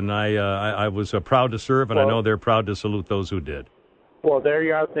Braves, and I was proud to serve, and I know they're proud to salute those who did. Well, there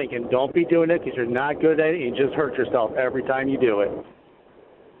you are thinking, don't be doing it because you're not good at it. You just hurt yourself every time you do it.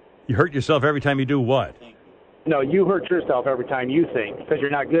 You hurt yourself every time you do what? No, you hurt yourself every time you think because you're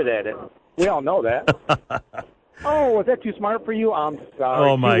not good at it. We all know that. Oh, was that too smart for you? I'm sorry.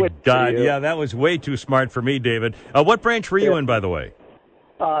 Oh, my God. Yeah, that was way too smart for me, David. What branch were you in, by the way?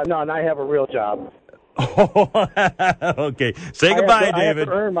 No, and I have a real job. Okay. Say goodbye, David. I have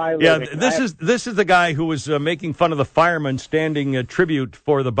to earn my living. Yeah, this is the guy who was making fun of the fireman standing a tribute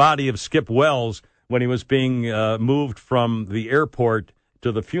for the body of Skip Wells when he was being moved from the airport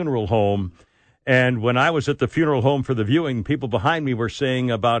to the funeral home. And when I was at the funeral home for the viewing, people behind me were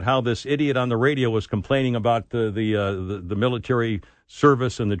saying about how this idiot on the radio was complaining about the military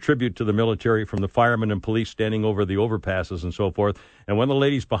service and the tribute to the military from the firemen and police standing over the overpasses and so forth. And one of the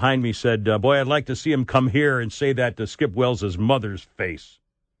ladies behind me said, boy, I'd like to see him come here and say that to Skip Wells' mother's face.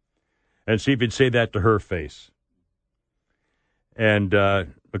 And see if he'd say that to her face. And, of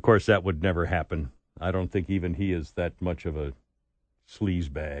course, that would never happen. I don't think even he is that much of a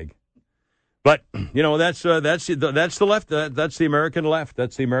sleazebag. But, you know, that's the left. That's the American left.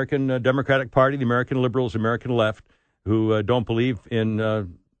 That's the American Democratic Party, the American liberals, American left, who don't believe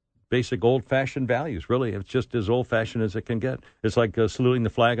in basic old-fashioned values, really. It's just as old-fashioned as it can get. It's like saluting the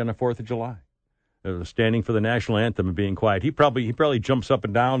flag on the 4th of July, standing for the national anthem and being quiet. He probably jumps up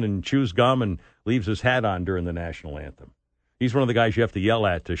and down and chews gum and leaves his hat on during the national anthem. He's one of the guys you have to yell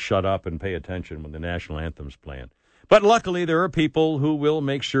at to shut up and pay attention when the national anthem's playing. But luckily, there are people who will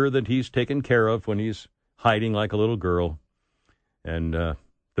make sure that he's taken care of when he's hiding like a little girl, and the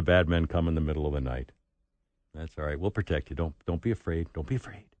bad men come in the middle of the night. That's all right. We'll protect you. Don't be afraid. Don't be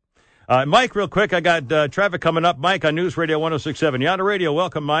afraid. Mike, real quick, I got traffic coming up. Mike on News Radio 106.7. You're on the radio.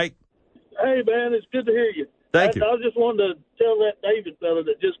 Welcome, Mike. Hey, man, it's good to hear you. Thank you. I just wanted to tell that David fella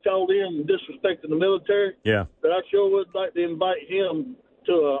that just called in and disrespected the military. Yeah. That I sure would like to invite him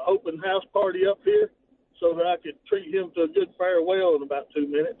to an open house party up here, so that I could treat him to a good farewell in about 2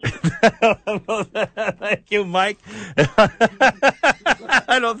 minutes. Thank you, Mike.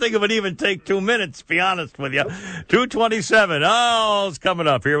 I don't think it would even take 2 minutes, to be honest with you. 2:27. Oh, it's coming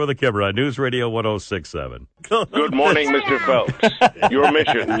up here with the Kimmer on News Radio 106.7. Good morning, Mr. Phelps. Your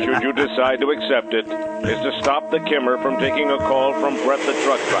mission, should you decide to accept it, is to stop the Kimmer from taking a call from Brett the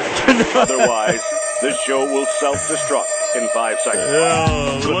truck driver. Otherwise, the show will self-destruct in 5 seconds.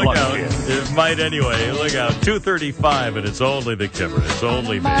 Oh, Good look luck, out. kid. It might anyway. Look out. 2:35, and it's only the Kimmer. It's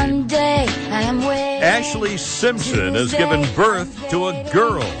only me. Monday, I am waiting. Ashley Simpson has given birth to a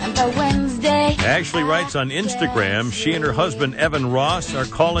girl. And by Wednesday, Ashley writes on Instagram, she and her husband, Evan Ross, are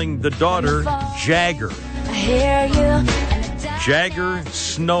calling the daughter Jagger. I hear you. Jagger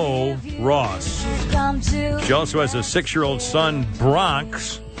Snow Ross. Come to She also has a 6-year-old son,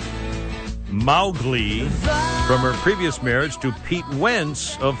 Bronx Mowgli, from her previous marriage to Pete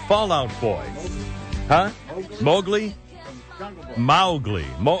Wentz of Fall Out Boy. Huh? Mowgli? Mowgli.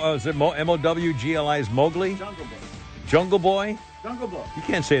 Is it M-O-W-G-L-I is Mowgli? Jungle Boy? Jungle Book. You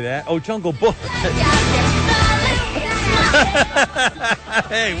can't say that. Oh, Jungle Book.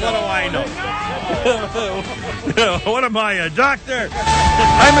 Hey, what do I know? What am I, a doctor?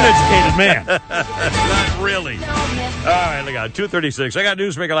 I'm an educated man. Not really. All right, look out. 2:36. I got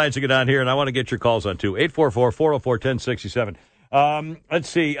Newsmaker lines to get on here, and I want to get your calls on, too. 844-404-1067. Let's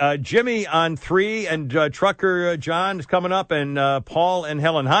see. Jimmy on 3, and Trucker John is coming up, and Paul and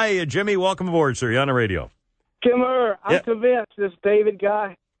Helen. Hi, Jimmy. Welcome aboard, sir. You're on the radio. Kimmer, I'm convinced this David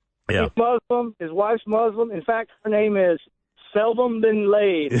guy, he's Muslim, his wife's Muslim. In fact, her name is Seldom Bin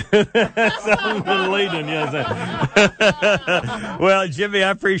Laden. Seldom Bin Laden, yes. Well, Jimmy,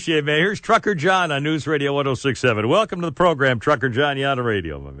 I appreciate it, man. Here's Trucker John on News Radio 106.7. Welcome to the program, Trucker John. You on the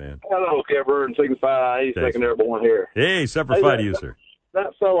radio, my man. Hello, Kimmer, and Signify. He's taking everyone here. Hey, Semper Fi to you, sir.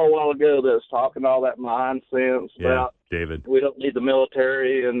 That fellow a while ago that was talking all that nonsense about David. We don't need the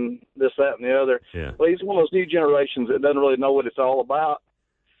military and this, that, and the other. Yeah. Well, he's one of those new generations that doesn't really know what it's all about.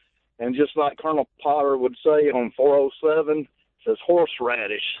 And just like Colonel Potter would say on 407, says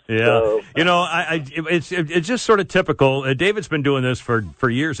horseradish. Yeah, So, it's just sort of typical. David's been doing this for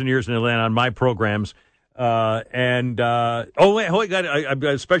years and years in Atlanta on my programs. I've got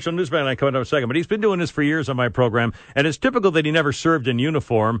a special newsman I coming up in a second, but he's been doing this for years on my program, and it's typical that he never served in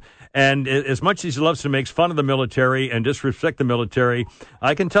uniform, and as much as he loves to make fun of the military and disrespect the military,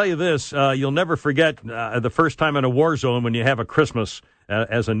 I can tell you this, you'll never forget the first time in a war zone when you have a Christmas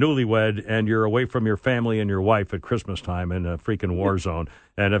as a newlywed, and you're away from your family and your wife at Christmas time in a freaking war zone,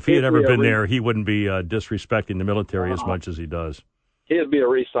 and if he had ever been there, he wouldn't be disrespecting the military as much as he does. he'd be a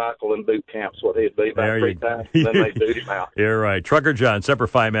recycle in boot camps, what he'd be about 3 times, and then they boot him out. You're right. Trucker John, Semper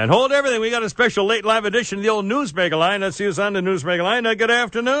Fi, man. Hold everything. We got a special late live edition of the old Newsmaker line. Let's see who's on the Newsmaker line. Good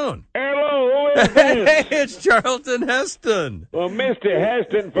afternoon. Hello, who is this? Hey, it's Charlton Heston. Well, Mr.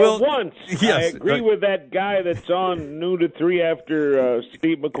 Heston, for once, I agree with that guy that's on noon to 3 after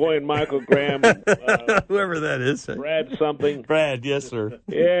Steve McCoy and Michael Graham. Whoever that is. Brad something. Brad, yes, sir.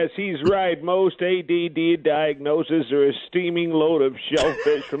 Yes, he's right. Most ADD diagnoses are a steaming load of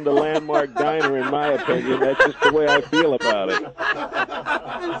shellfish from the Landmark Diner, in my opinion. That's just the way I feel about it.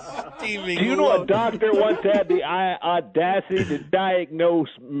 Steaming Do you know a doctor once had the audacity to diagnose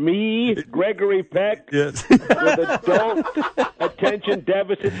me, Gregory Peck, yes, with adult attention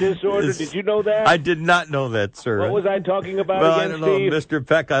deficit disorder? Yes. Did you know that? I did not know that, sir. What was I talking about well, again, I don't know, Steve? Mr.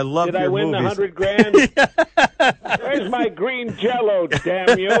 Peck, I love Did your I win movies. the $100,000? Where's my green Jell-O,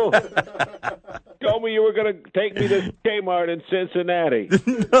 damn you? Told me you were going to take me to Kmart in Cincinnati.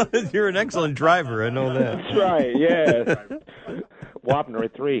 No, you're an excellent driver. I know that. That's right, yeah. Wapner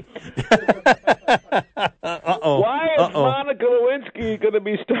at 3. Why is Monica Lewinsky going to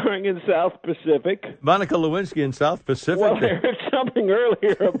be starring in South Pacific? Monica Lewinsky in South Pacific? Well, I heard something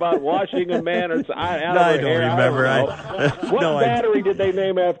earlier about washing a man out I don't remember. What battery did they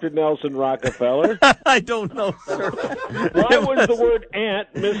name after Nelson Rockefeller? I don't know, sir. Why was the word ant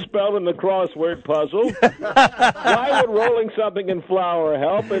misspelled in the crossword puzzle? Why would rolling something in flour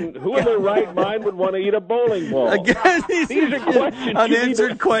help? And who in their right mind would want to eat a bowling ball? Again, these are questions.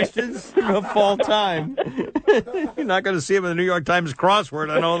 Unanswered questions of all time. You're not going to see them in the New York Times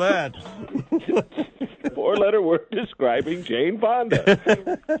crossword. I know that. 4-letter word describing Jane Fonda.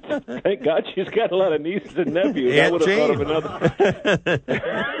 Thank God she's got a lot of nieces and nephews. Aunt I would have Jane. thought of another.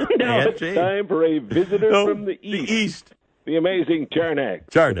 Now Aunt it's Jane. time for a visitor from the east. The amazing Charnak.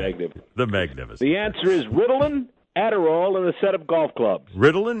 The Magnificent. The answer is Ritalin, Adderall, and a set of golf clubs.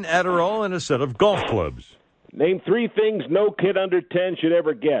 Ritalin, Adderall, and a set of golf clubs. Name 3 things no kid under 10 should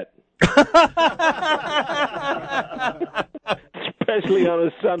ever get. Especially on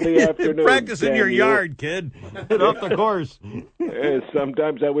a Sunday afternoon. Practice in your damn you. yard, kid. Get off the course.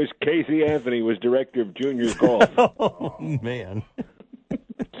 Sometimes I wish Casey Anthony was director of junior golf. Oh, man.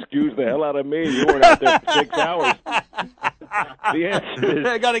 Excuse the hell out of me. You weren't out there for 6 hours. The answer is...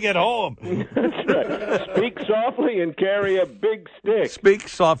 I got to get home. That's right. Speak softly and carry a big stick. Speak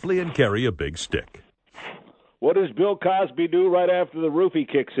softly and carry a big stick. What does Bill Cosby do right after the roofie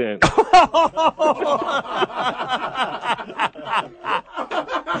kicks in? The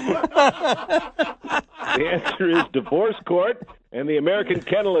answer is divorce court and the American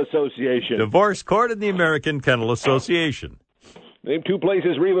Kennel Association. Divorce court and the American Kennel Association. Name 2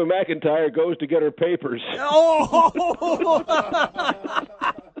 places Reba McEntire goes to get her papers. Oh!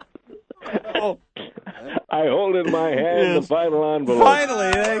 I hold in my hand the final envelope.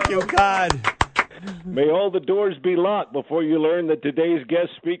 Finally, thank you, God. May all the doors be locked before you learn that today's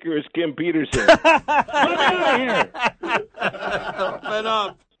guest speaker is Kim Peterson. Get out of here! Open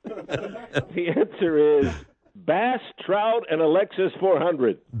up. The answer is Bass, trout, and a Lexus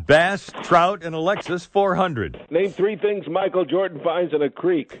 400. Bass, trout, and a Lexus 400. Name 3 things Michael Jordan finds in a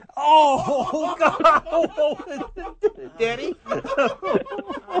creek. Oh, God. Daddy?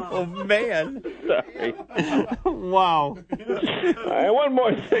 Oh, man. Sorry. Wow. One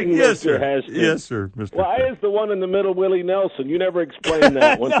more thing, Yes, Mr. sir. Heston. Yes, sir, Mr. Why is the one in the middle Willie Nelson? You never explained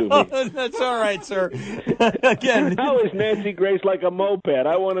that one to me. That's all right, sir. Again. How is Nancy Grace like a moped?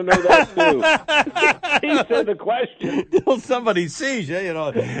 I want to know that, too. He said the question. Till somebody sees you, you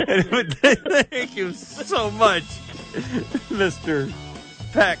know. Thank you so much, Mr.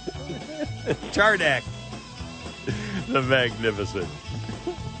 Peck. Chardak. The Magnificent.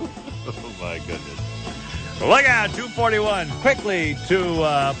 Oh, my goodness. Look out, 241. Quickly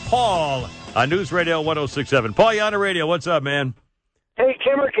to Paul on News Radio 1067. Paul, you on the radio. What's up, man? Hey,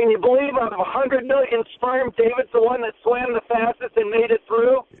 Kimmer, can you believe out of 100 million sperm, David's the one that swam the fastest and made it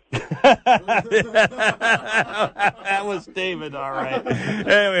through? That was David, all right.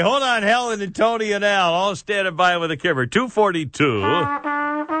 Anyway, hold on, Helen and Tony and Al, all standing by with a Kimmer. 242.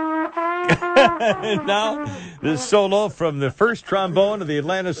 And now, this solo from the first trombone of the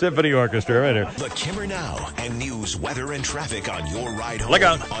Atlanta Symphony Orchestra right here. The Kimmer Now and news, weather, and traffic on your ride home. Look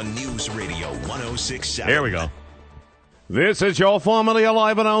out. On News Radio 1067. Here we go. This is your formerly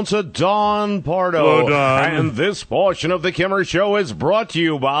alive announcer, Don Pardo. Hello, Don. And this portion of the Kimmer Show is brought to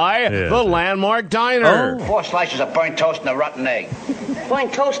you by the Landmark Diner. 4 slices of burnt toast and a rotten egg.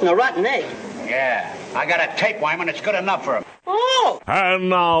 Burnt toast and a rotten egg? Yeah. I got a tapeworm and it's good enough for him. Oh! And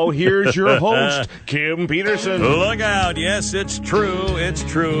now, here's your host, Kim Peterson. Look out. Yes, it's true. It's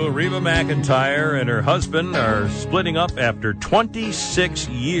true. Reba McEntire and her husband are splitting up after 26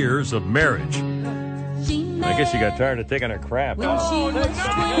 years of marriage. I guess she got tired of taking a crap.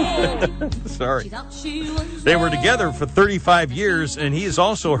 Sorry. They were together for 35 years, and he is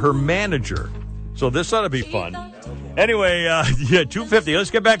also her manager. So this ought to be fun. Anyway, 250. Let's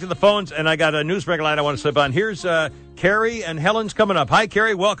get back to the phones, and I got a news break line I want to slip on. Here's Carrie and Helen's coming up. Hi,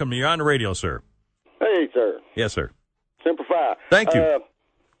 Carrie. Welcome. You're on the radio, sir. Hey, sir. Yes, sir. Semper Fi. Thank you.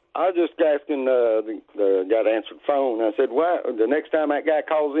 I was just asking the guy that answered the phone. I said, "Why the next time that guy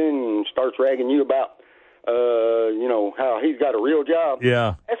calls in and starts ragging you about, how he's got a real job?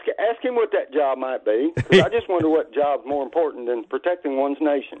 Yeah. Ask him what that job might be. 'Cause I just wonder what job's more important than protecting one's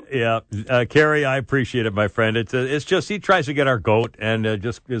nation." Yeah, Carrie, I appreciate it, my friend. It's just he tries to get our goat and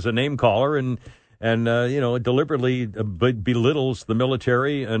just is a name caller and deliberately belittles the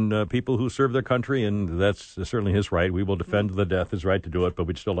military and people who serve their country, and that's certainly his right. We will defend to the death his right to do it, but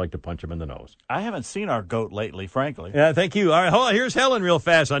we'd still like to punch him in the nose. I haven't seen our goat lately, frankly. Yeah, thank you. All right, hold on. Here's Helen real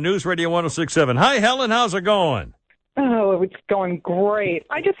fast on News Radio 1067. Hi, Helen. How's it going? Oh, it's going great.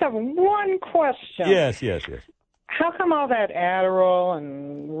 I just have one question. Yes. How come all that Adderall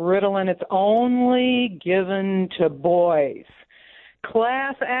and Ritalin, it's only given to boys?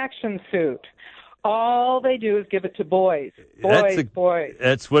 Class action suit. All they do is give it to boys. Boys.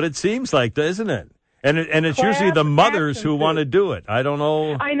 That's what it seems like, isn't it? And it's usually the mothers who want to do it. I don't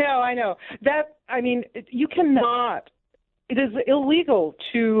know. I know. You cannot. It is illegal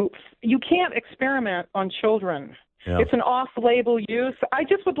you can't experiment on children. Yeah. It's an off-label use. I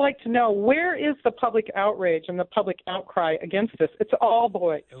just would like to know, where is the public outrage and the public outcry against this? It's all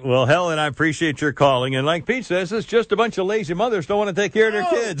boys. Well, Helen, I appreciate your calling. And like Pete says, it's just a bunch of lazy mothers don't want to take care of their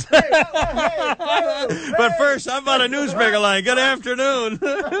kids. But first, I'm on a newsmaker line. Good afternoon.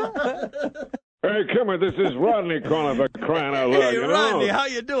 Hey, Kimmer, this is Rodney calling for crying out loud. Hey, Rodney, how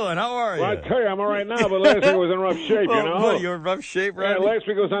you doing? How are you? Well, I tell you, I'm all right now, but last week I was in rough shape, you know. Well, you're in rough shape, Rodney? Yeah, last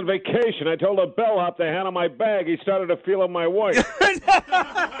week I was on vacation. I told a bellhop to hand him my bag. He started to feel on my wife.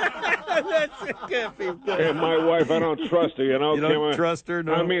 Can't be good. And my wife, I don't trust her, you know, You don't Kimmer. trust her,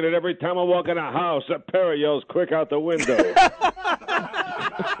 no? I mean it. Every time I walk in a house, a parrot yells quick out the window.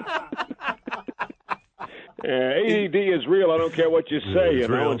 ADD is real. I don't care what you say, you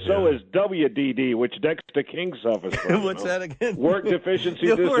know, real, and so is WDD, which Dexter King suffers from. What's that again? Work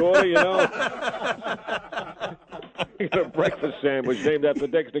deficiency disorder, you know. He got a breakfast sandwich named after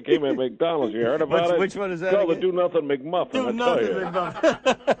Dexter King at McDonald's. You heard about it? Which one is that? Called the Do Nothing McMuffin.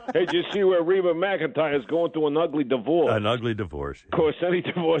 Hey, did you see where Reba McEntire is going through an ugly divorce? An ugly divorce. Of course, any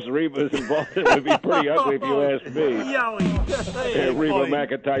divorce Reba is involved in would be pretty ugly if you ask me. Reba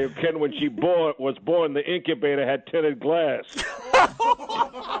McEntire, Ken, when she was born, the incubator had tinted glass.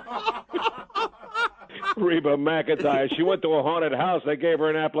 Reba McEntire, she went to a haunted house. They gave her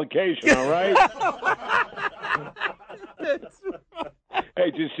an application, all right? Hey,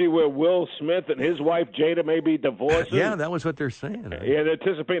 did you see where Will Smith and his wife Jada may be divorcing? Yeah, that was what they're saying. Yeah, they're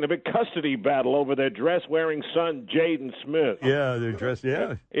anticipating a big custody battle over their dress-wearing son, Jaden Smith. Yeah, they're dressed,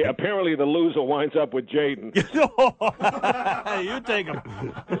 yeah. Yeah, apparently the loser winds up with Jaden. You take him.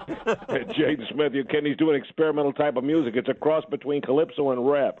 Jaden Smith, Kenny's doing experimental type of music. It's a cross between calypso and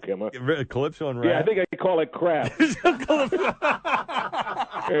rap, Kimmer. Calypso and rap? Yeah, I think they call it crap.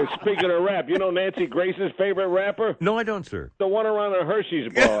 Speaking of rap, you know Nancy Grace's favorite rapper? No, I don't, sir. The one around a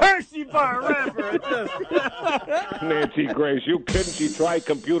Hershey's bar. Hershey bar rapper. Nancy Grace, you kidding? She tried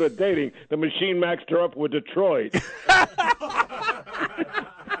computer dating. The machine maxed her up with Detroit.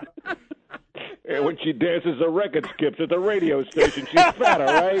 And when she dances, the record skips at the radio station. She's fatter,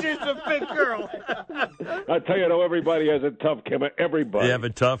 right? She's a fit girl. I tell you, though, everybody has it tough, Kim. Everybody. You have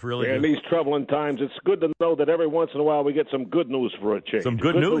it tough, really? Yeah, in these troubling times, it's good to know that every once in a while we get some good news for a change. Some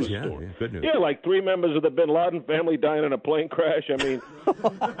good news, yeah, good news. Yeah, like 3 members of the Bin Laden family dying in a plane crash. I mean...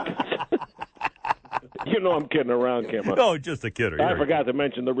 You know I'm kidding around, Kim. No, just a kidder. I forgot to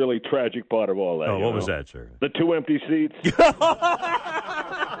mention the really tragic part of all that. Oh, what was that, sir? The 2 empty seats.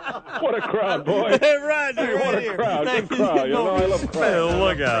 What a crowd, boy. Right, hey, what a crowd. Good crowd. You know, I love crowds.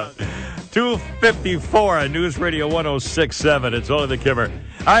 Look out. 2:54 on News Radio 106.7. It's only the Kimmer.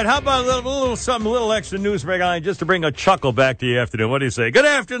 All right, how about a little extra news break on just to bring a chuckle back to the afternoon? What do you say? Good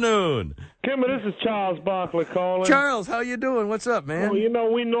afternoon. Kimmer, this is Charles Barkley calling. Charles, how you doing? What's up, man? Well, you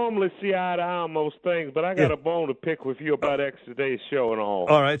know, we normally see eye to eye on most things, but I got a bone to pick with you about today's show and all.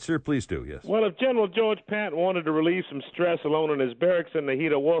 All right, sir, please do, yes. Well, if General George Patton wanted to relieve some stress alone in his barracks in the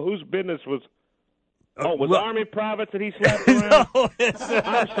heat of war, whose business was... Army privates that he slapped around? No,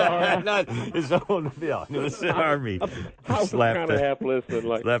 I'm sorry. Not his own, yeah, it was the Army. I was kind of half listening.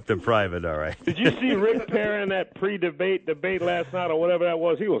 Slapped a private, all right. Did you see Rick Perry in that pre-debate last night or whatever that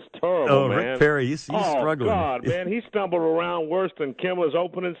was? He was terrible, man. Rick Perry, he's struggling. Oh, God, man, he stumbled around worse than Kimmer's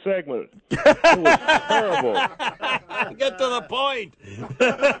opening segment. It was terrible. Get to the point.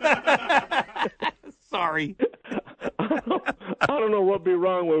 Sorry. I don't know what'd be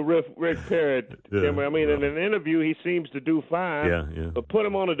wrong with Rick Perry. I mean, in an interview, he seems to do fine. Yeah. But put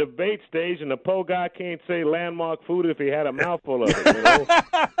him on a debate stage, and the poor guy can't say landmark food if he had a mouthful of it, you know?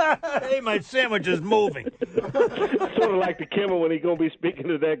 Hey, my sandwich is moving. Sort of like the Kimmer when he's going to be speaking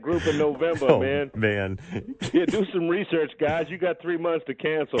to that group in November, man. Yeah, do some research, guys. You got 3 months to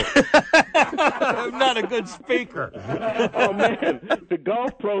cancel. I'm not a good speaker. Oh, man. The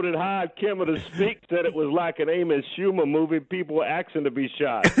golf pro that hired Kimmer to speak said it was like an Amos Schumer movie. People were asking to be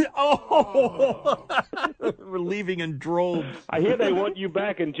shot. We're leaving in droves. I hear they want you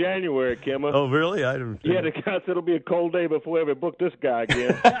back in January, Kimmer. Oh, really? I don't. Yeah, the guy said it'll be a cold day before we ever book this guy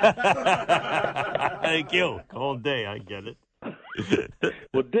again. Thank you. Cold day, I get it.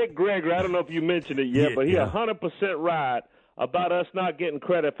 Well, Dick Gregory, I don't know if you mentioned it yet, but he 100% right about us not getting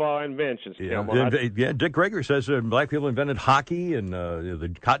credit for our inventions. Dick Gregory says black people invented hockey and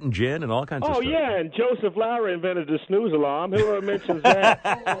the cotton gin and all kinds of stuff. Oh, yeah, and Joseph Lowry invented the snooze alarm. Whoever mentions that.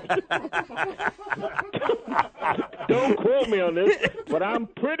 Don't quote me on this, but I'm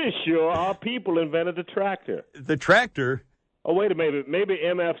pretty sure our people invented the tractor. The tractor? Oh, wait a minute. Maybe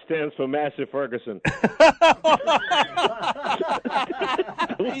MF stands for Massive Ferguson.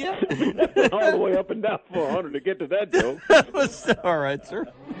 All the way up and down 400 to get to that joke. All right, sir.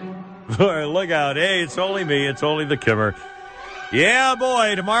 All right, look out. Hey, it's only me. It's only the Kimmer. Yeah,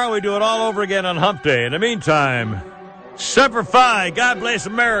 boy. Tomorrow we do it all over again on Hump Day. In the meantime, Semper Fi. God bless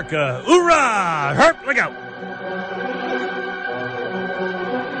America. Hoorah! Herp, look out.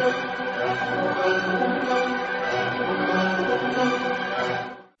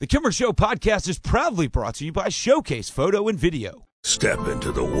 The Kimmer Show podcast is proudly brought to you by Showcase Photo and Video. Step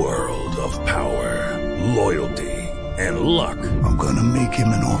into the world of power, loyalty, and luck. I'm going to make him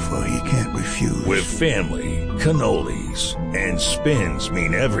an offer he can't refuse. With family, cannolis, and spins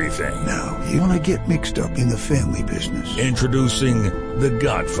mean everything. Now, you want to get mixed up in the family business. Introducing The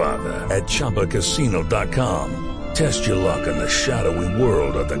Godfather at ChumbaCasino.com. Test your luck in the shadowy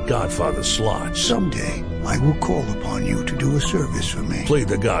world of The Godfather slot. Someday, I will call upon you to do a service for me. Play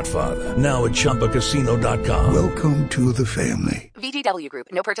The Godfather, now at ChumbaCasino.com. Welcome to the family. VGW Group.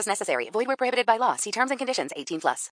 No purchase necessary. Void where prohibited by law. See terms and conditions. 18+.